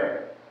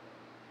fair.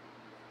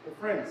 But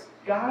friends,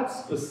 God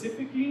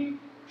specifically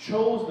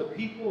chose the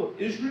people of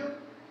Israel.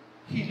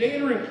 He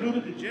later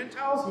included the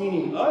Gentiles,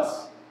 meaning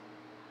us.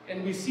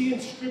 And we see in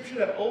Scripture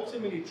that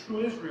ultimately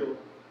true Israel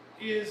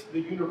is the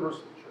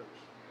universal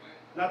church,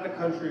 not the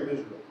country of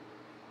Israel.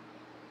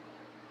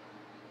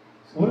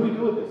 So what do we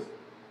do with this?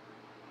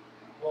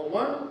 Well,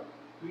 one,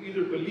 we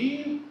either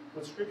believe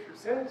what Scripture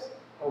says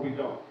or we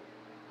don't.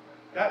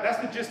 That's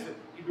the gist of it.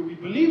 Either we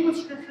believe what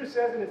Scripture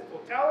says in its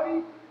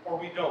totality or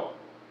we don't.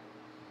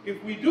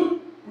 If we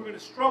do, we're going to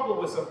struggle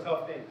with some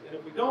tough things. And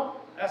if we don't,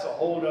 that's a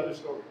whole other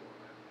story.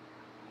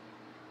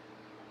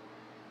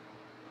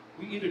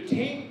 We either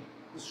take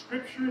the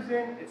Scriptures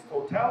in its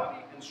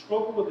totality and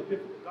struggle with the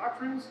difficult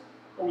doctrines,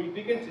 or we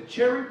begin to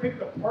cherry pick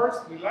the parts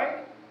we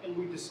like and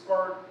we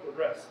discard the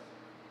rest.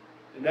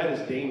 And that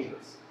is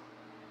dangerous.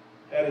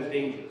 That is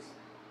dangerous.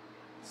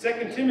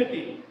 2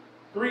 Timothy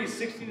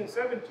 3:16 and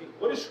 17.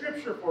 What is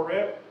Scripture for,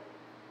 Rev?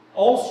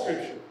 All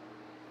Scripture.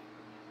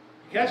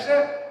 You catch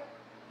that?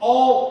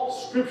 All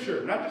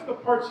Scripture, not just the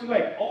parts you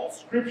like, all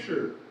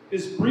Scripture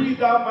is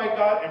breathed out by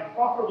God and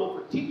profitable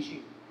for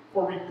teaching,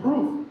 for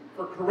reproof,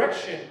 for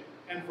correction,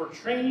 and for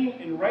training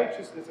in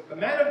righteousness, that the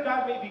man of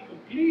God may be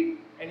complete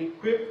and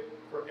equipped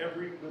for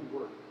every good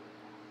work.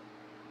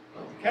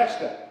 Catch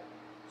that.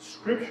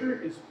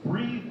 Scripture is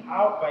breathed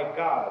out by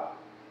God,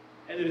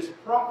 and it is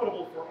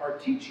profitable for our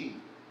teaching.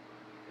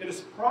 It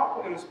is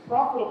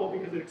profitable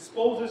because it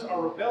exposes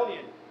our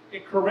rebellion.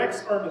 It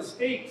corrects our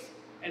mistakes,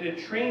 and it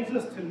trains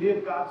us to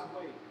live God's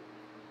way.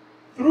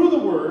 Through the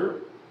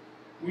Word,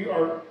 we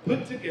are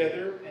put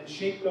together and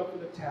shaped up for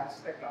the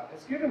tasks that God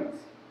has given us.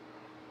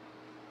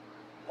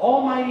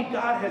 Almighty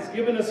God has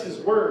given us His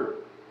Word.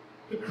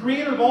 The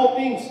Creator of all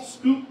things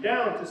stooped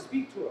down to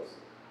speak to us.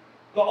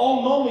 The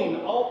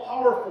all-knowing,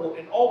 all-powerful,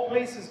 and all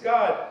places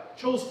God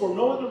chose for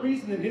no other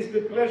reason than His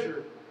good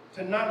pleasure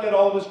to not let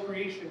all of His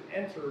creation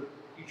enter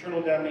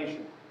eternal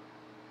damnation.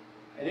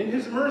 And in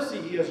His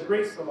mercy, He has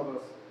graced some of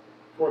us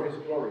for His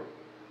glory.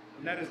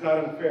 And that is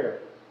not unfair.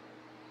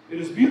 It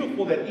is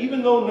beautiful that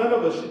even though none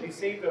of us should be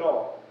saved at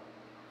all,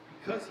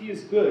 because He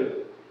is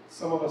good,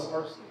 some of us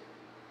are saved.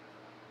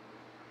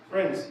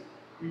 Friends,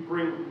 we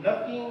bring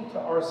nothing to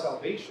our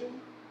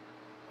salvation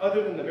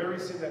other than the very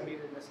sin that made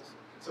it necessary.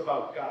 It's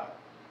about God.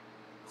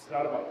 It's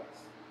not about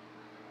us.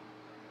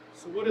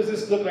 So what does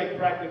this look like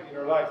practically in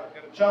our life? I've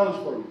got a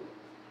challenge for you.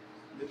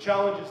 The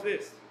challenge is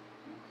this.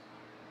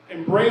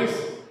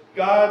 Embrace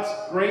God's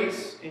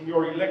grace in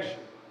your election,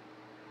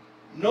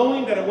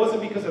 knowing that it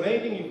wasn't because of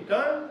anything you've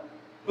done,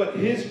 but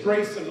His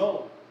grace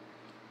alone.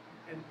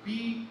 And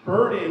be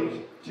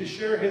burdened to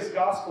share His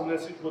gospel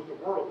message with the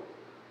world.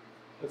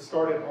 Let's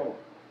start at home.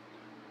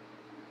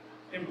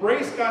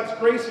 Embrace God's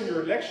grace in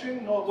your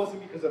election. No, it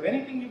wasn't because of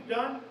anything you've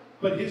done,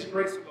 but His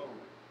grace alone.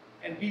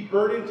 And be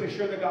burdened to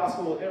share the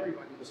gospel with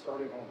everybody to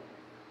start at home.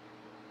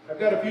 I've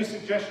got a few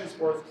suggestions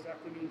for us this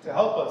afternoon to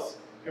help us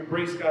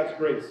embrace God's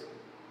grace.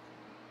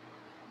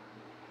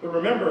 But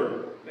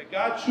remember that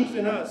God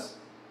choosing us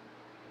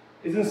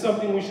isn't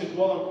something we should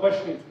dwell on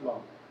questioning too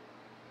long.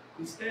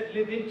 Instead,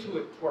 live into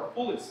it to our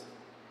fullest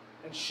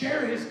and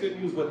share His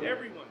good news with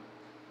everyone,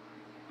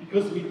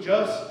 because we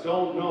just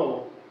don't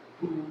know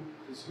who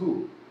is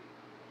who.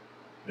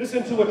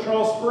 Listen to what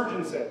Charles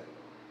Spurgeon said.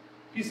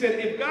 He said,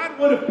 if God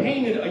would have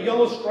painted a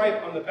yellow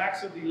stripe on the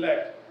backs of the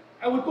elect,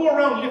 I would go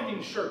around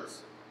lifting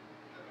shirts.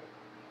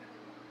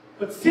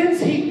 But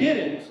since He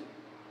didn't,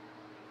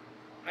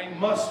 I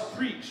must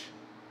preach.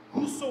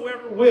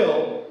 Whosoever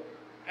will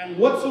and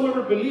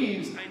whatsoever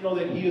believes, I know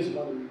that He is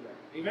one of the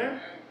elect. Amen?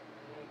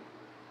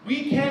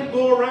 We can't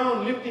go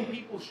around lifting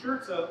people's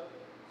shirts up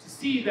to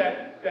see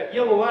that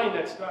yellow line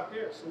that's not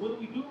there. So what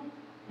do?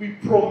 We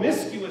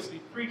promiscuously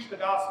preach the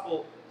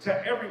gospel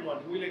to everyone.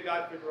 We let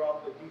God figure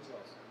out the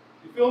details.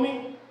 You feel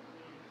me?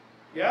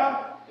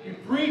 Yeah? You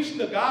preach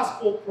the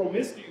gospel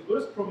promiscuously. What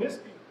does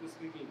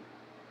promiscuously mean?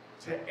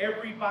 To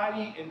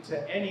everybody and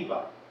to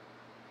anybody.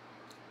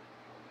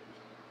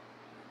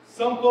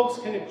 Some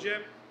folks can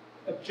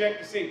object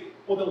to say,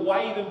 well, then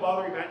why even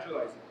bother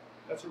evangelizing?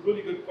 That's a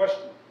really good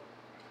question.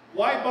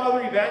 Why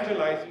bother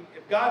evangelizing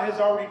if God has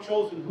already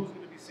chosen who's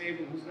going to be saved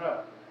and who's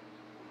not?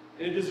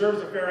 And it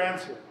deserves a fair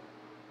answer.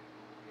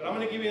 But I'm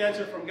going to give you an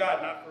answer from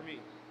God, not from me.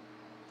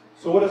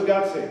 So what does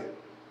God say?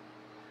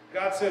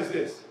 God says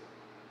this,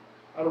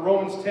 out of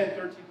Romans 10,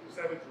 13 through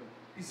 17.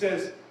 He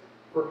says,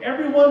 for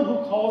everyone who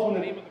calls on the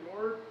name of the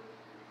Lord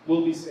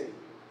will be saved.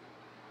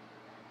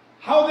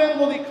 How then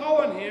will they call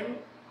on Him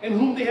in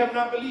whom they have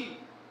not believed?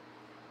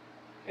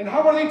 And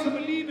how are they to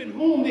believe in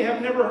whom they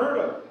have never heard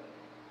of?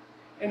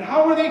 And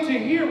how are they to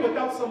hear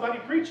without somebody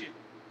preaching?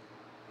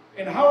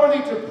 And how are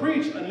they to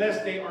preach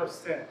unless they are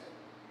sent?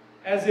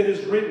 As it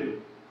is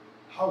written,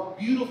 how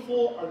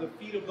beautiful are the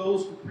feet of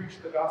those who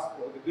preach the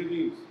gospel, the good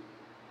news.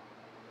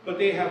 But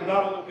they have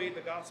not obeyed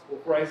the gospel.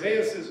 For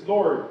Isaiah says,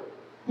 Lord,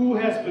 who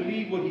has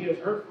believed what he has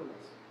heard from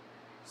us?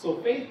 So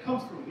faith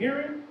comes from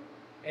hearing,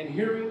 and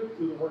hearing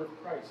through the word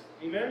of Christ.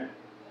 Amen?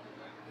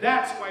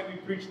 That's why we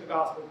preach the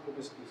gospel for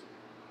this reason.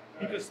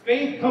 Because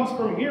faith comes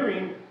from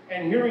hearing,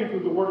 and hearing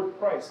through the word of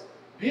Christ.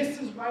 This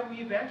is why we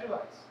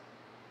evangelize.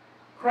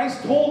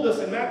 Christ told us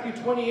in Matthew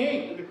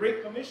 28, in the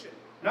Great Commission,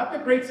 not the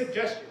Great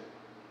Suggestion,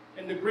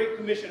 in the Great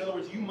Commission, in other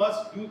words, you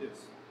must do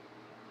this.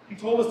 He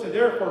told us to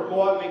therefore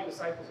go out and make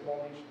disciples of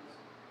all nations,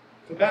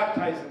 to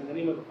baptize them in the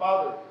name of the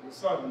Father, and the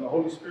Son, and the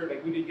Holy Spirit,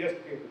 like we did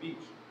yesterday at the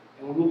beach,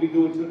 and we will be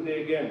doing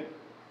today again.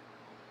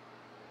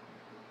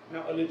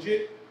 Now, a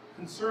legit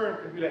concern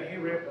could be like, hey,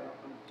 Reb,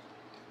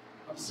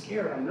 I'm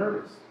scared, I'm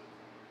nervous.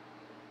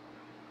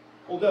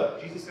 Hold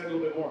up, Jesus said a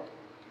little bit more.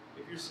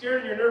 If you're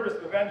scared and you're nervous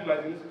of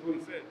evangelizing, this is what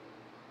He said.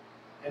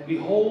 And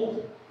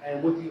behold, I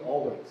am with you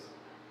always,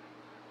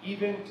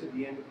 even to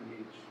the end of the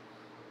age.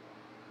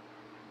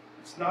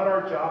 It's not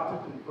our job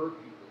to convert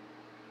people,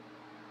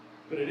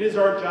 but it is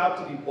our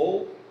job to be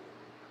bold.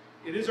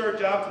 It is our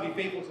job to be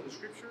faithful to the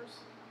Scriptures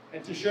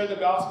and to share the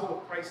gospel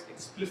of Christ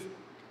explicitly.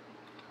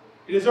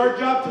 It is our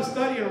job to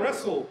study and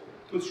wrestle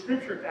with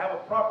Scripture, to have a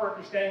proper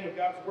understanding of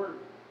God's Word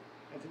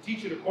and to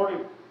teach it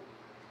accordingly.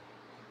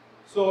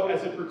 So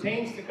as it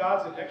pertains to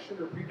God's election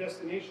or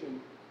predestination,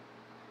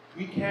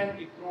 we can't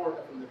ignore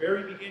that from the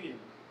very beginning,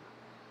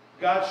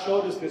 God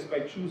showed us this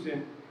by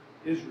choosing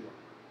Israel.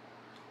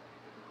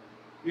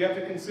 We have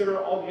to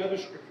consider all the other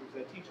scriptures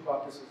that teach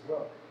about this as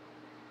well.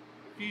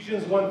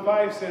 Ephesians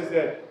 1:5 says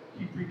that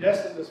he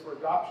predestined us for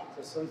adoption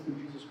as sons through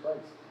Jesus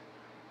Christ,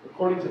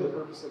 according to the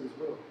purpose of his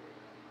will.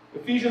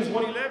 Ephesians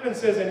 1:11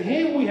 says, in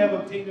him we have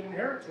obtained an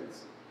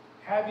inheritance,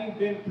 having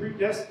been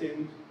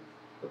predestined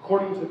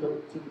according to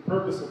the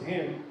purpose of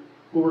him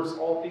who works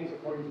all things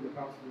according to the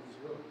counsel of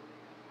his will.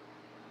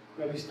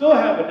 Now we still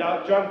have a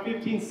doubt. John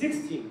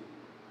 15:16.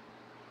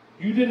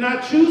 You did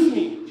not choose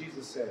me,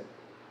 Jesus said,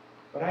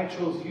 but I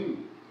chose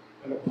you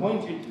and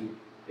appointed you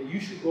that you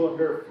should go and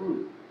bear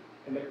fruit,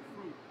 and that your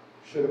fruit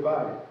should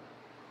abide.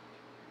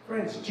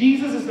 Friends,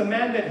 Jesus is the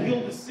man that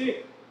healed the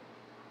sick.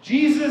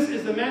 Jesus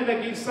is the man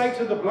that gave sight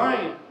to the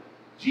blind.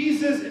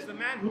 Jesus is the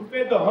man who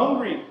fed the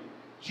hungry.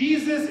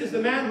 Jesus is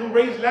the man who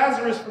raised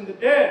Lazarus from the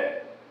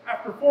dead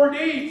after 4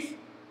 days.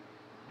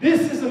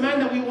 This is the man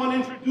that we want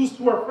to introduce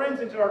to our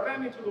friends and to our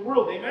family and to the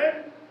world.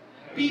 Amen?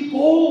 Be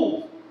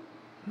bold.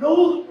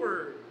 Know the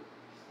word.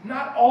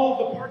 Not all of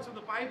the parts of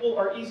the Bible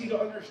are easy to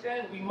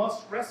understand. We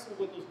must wrestle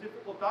with those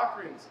difficult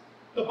doctrines.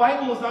 The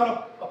Bible is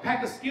not a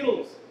pack of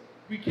Skittles.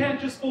 We can't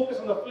just focus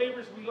on the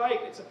flavors we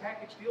like. It's a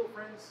package deal,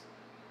 friends.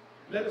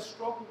 Let us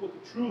struggle with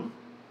the truth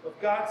of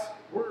God's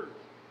word.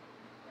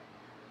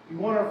 We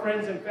want our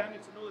friends and family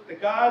to know that the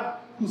God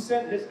who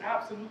sent his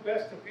absolute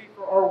best to pay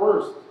for our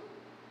worst,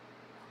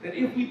 that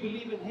if we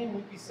believe in him,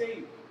 we'd be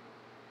saved.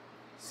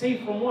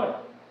 Saved from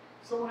what?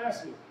 Someone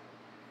asked me.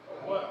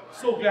 Well, I'm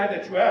so glad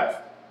that you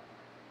asked.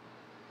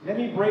 Let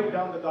me break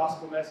down the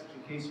gospel message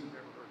in case you've never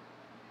heard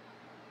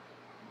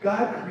it.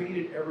 God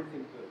created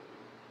everything good.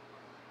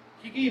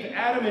 He gave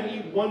Adam and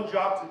Eve one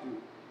job to do,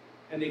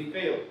 and they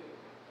failed.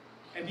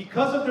 And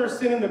because of their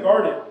sin in the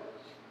garden,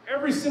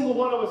 every single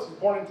one of us is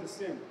born into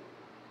sin.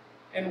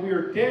 And we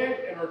are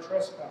dead in our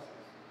trespasses.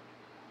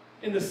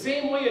 In the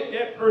same way a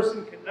dead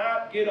person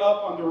cannot get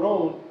up on their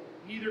own,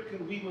 neither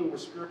can we when we're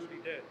spiritually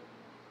dead.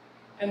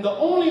 And the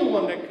only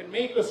one that can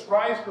make us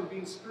rise from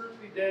being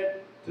spiritually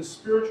dead to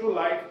spiritual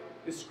life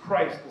is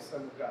Christ, the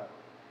Son of God.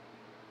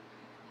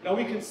 Now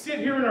we can sit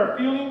here in our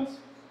feelings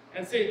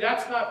and say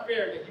that's not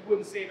fair, that he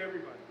wouldn't save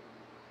everybody.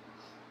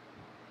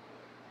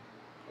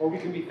 Or we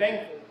can be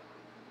thankful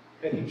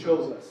that he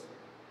chose us.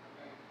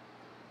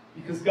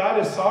 Because God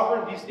is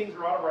sovereign, these things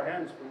are out of our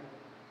hands, friend.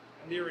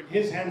 And they're in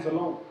his hands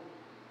alone.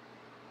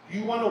 Do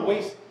you want to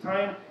waste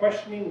time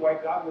questioning why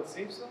God would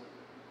save some?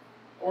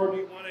 Or do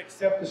you want to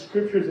accept the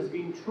scriptures as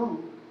being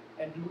true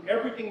and do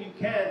everything you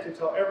can to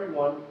tell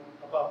everyone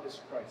about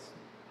this Christ?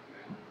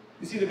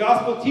 You see, the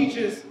gospel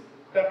teaches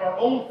that our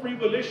own free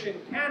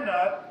volition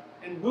cannot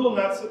and will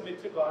not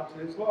submit to God, to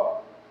his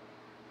law.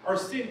 Our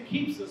sin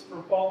keeps us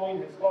from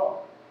following his law.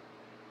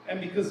 And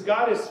because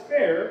God is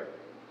fair,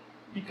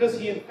 because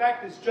he in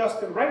fact is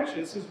just and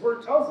righteous, his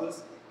word tells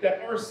us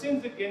that our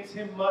sins against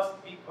him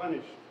must be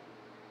punished.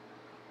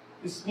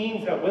 This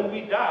means that when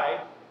we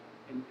die,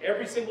 and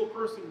every single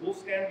person will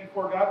stand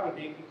before God one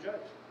day and be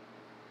judged.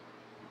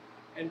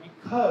 And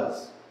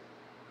because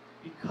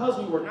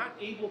we were not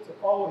able to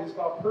follow his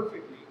law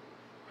perfectly,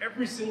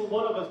 every single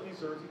one of us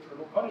deserves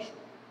eternal punishment.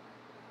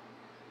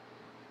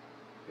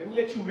 Let me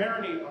let you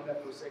marinate on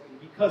that for a second.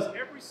 Because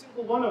every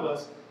single one of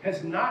us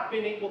has not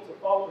been able to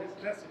follow his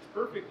message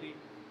perfectly,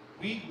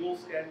 we will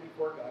stand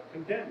before God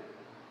condemned.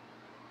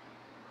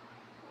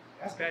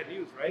 That's bad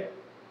news, right?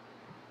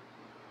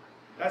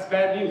 That's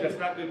bad news. That's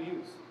not good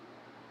news.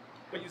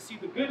 But you see,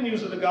 the good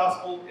news of the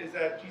gospel is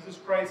that Jesus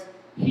Christ,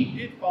 he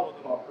did follow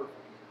the law perfectly.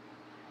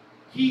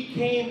 He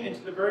came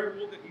into the very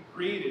world that he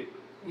created.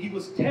 He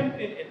was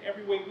tempted in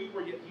every way we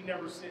were, yet he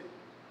never sinned.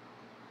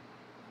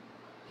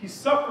 He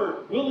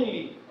suffered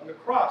willingly on the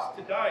cross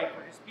to die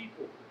for his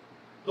people,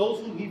 those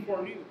whom he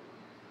foreknew,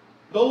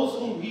 those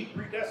whom he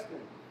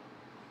predestined,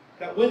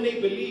 that when they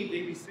believe,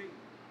 they be saved.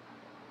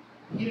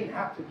 He didn't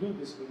have to do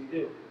this, but he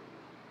did.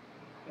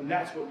 And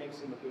that's what makes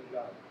him a good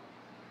God.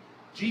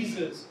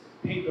 Jesus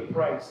paid the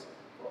price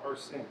for our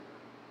sin.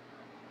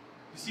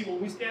 You see,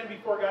 when we stand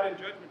before God in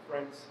judgment,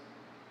 friends,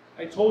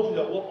 I told you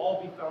that we'll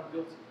all be found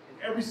guilty.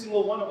 And every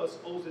single one of us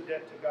owes a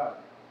debt to God.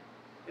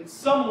 And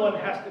someone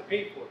has to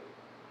pay for it.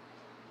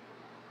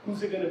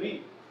 Who's it going to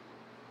be?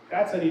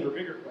 That's an even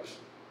bigger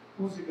question.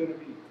 Who's it going to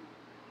be?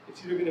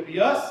 It's either going to be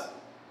us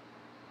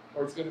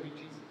or it's going to be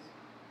Jesus.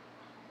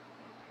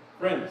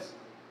 Friends,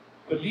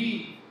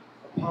 believe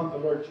upon the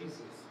Lord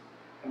Jesus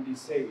and be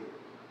saved.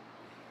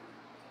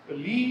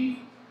 Believe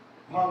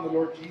upon the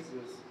Lord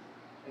Jesus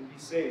and be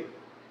saved.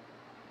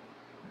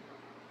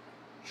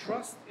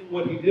 Trust in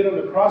what he did on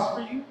the cross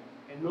for you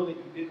and know that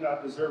you did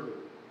not deserve it.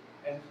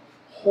 And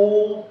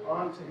hold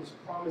on to his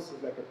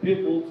promises like a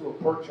pit bull to a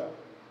pork chop.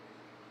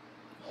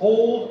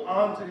 Hold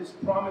on to his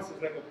promises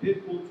like a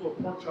pit bull to a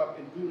pork chop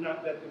and do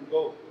not let them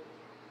go.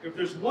 If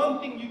there's one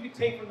thing you can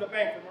take from the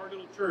bank from our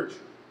little church,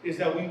 is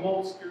that we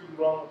won't steer you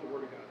wrong with the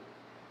Word of God.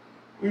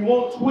 We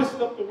won't twist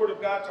up the Word of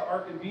God to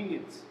our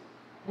convenience.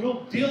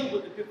 We'll deal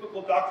with the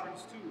difficult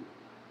doctrines too.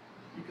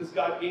 because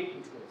God gave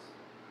them to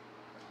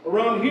us.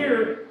 Around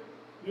here,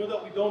 you know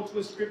that we don't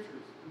twist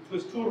scriptures. We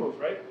twist turros,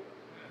 right?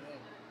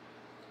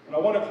 And I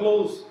want to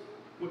close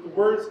with the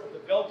words of the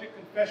Belgic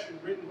Confession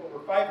written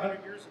over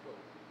 500 years ago.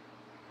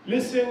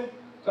 Listen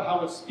to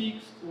how it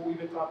speaks to what we've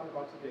been talking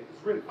about today.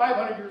 It's written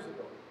 500 years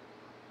ago.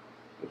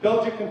 The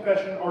Belgic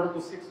Confession,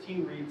 Article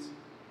 16 reads,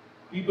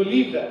 "We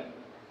believe that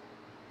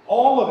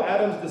all of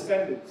Adam's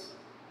descendants,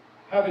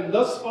 having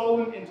thus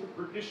fallen into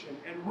perdition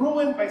and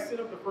ruined by sin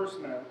of the first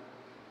man,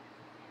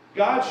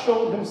 God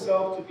showed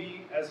himself to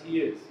be as he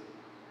is,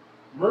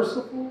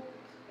 merciful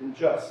and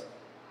just.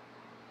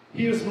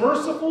 He is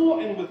merciful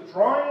in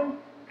withdrawing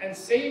and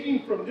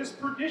saving from this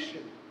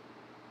perdition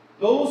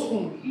those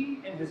whom he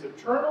in his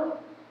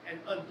eternal and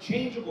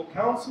unchangeable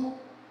counsel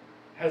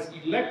has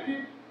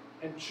elected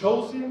and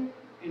chosen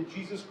in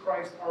Jesus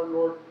Christ our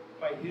Lord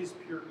by his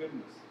pure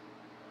goodness.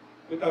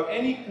 Without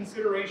any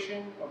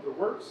consideration of their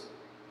works,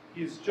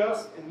 he is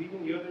just in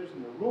leaving the others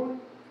in the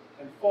ruin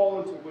and fall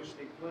into which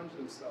they plunge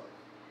themselves."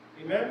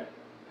 Amen?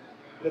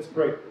 Let's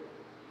pray.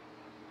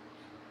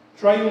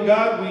 Triune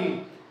God,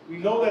 we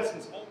know that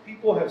since all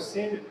people have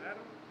sinned in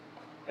Adam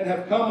and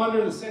have come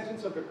under the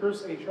sentence of the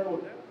curse and eternal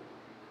death,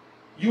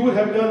 you would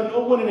have done no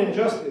one an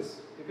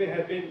injustice if it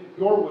had been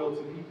your will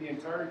to leave the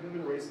entire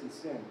human race in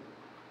sin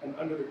and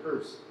under the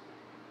curse,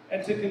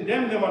 and to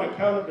condemn them on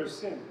account of their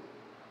sin.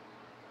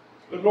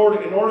 But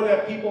Lord, in order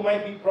that people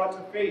might be brought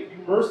to faith,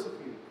 you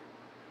mercifully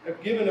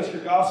have given us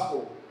your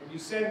gospel, and you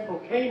send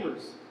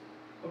proclaimers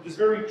of this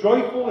very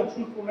joyful and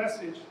truthful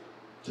message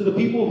to the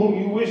people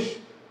whom you wish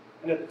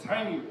and at the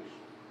time you wish.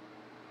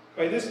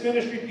 By this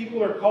ministry,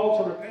 people are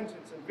called to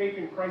repentance and faith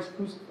in Christ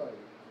crucified.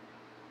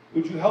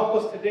 Would you help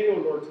us today, O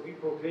Lord, to be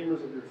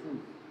proclaimers of your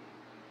truth?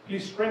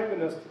 Please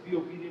strengthen us to be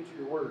obedient to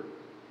your word,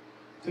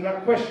 to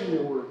not question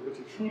your word, but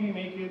to truly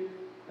make it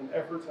an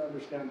effort to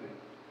understand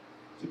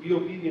it, to be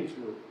obedient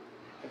to it,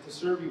 and to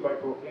serve you by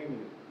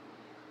proclaiming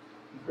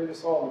it. We pray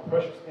this all in the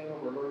precious name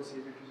of our Lord and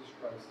Savior Jesus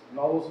Christ. And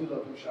all those who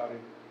love him shouted,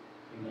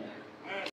 Amen.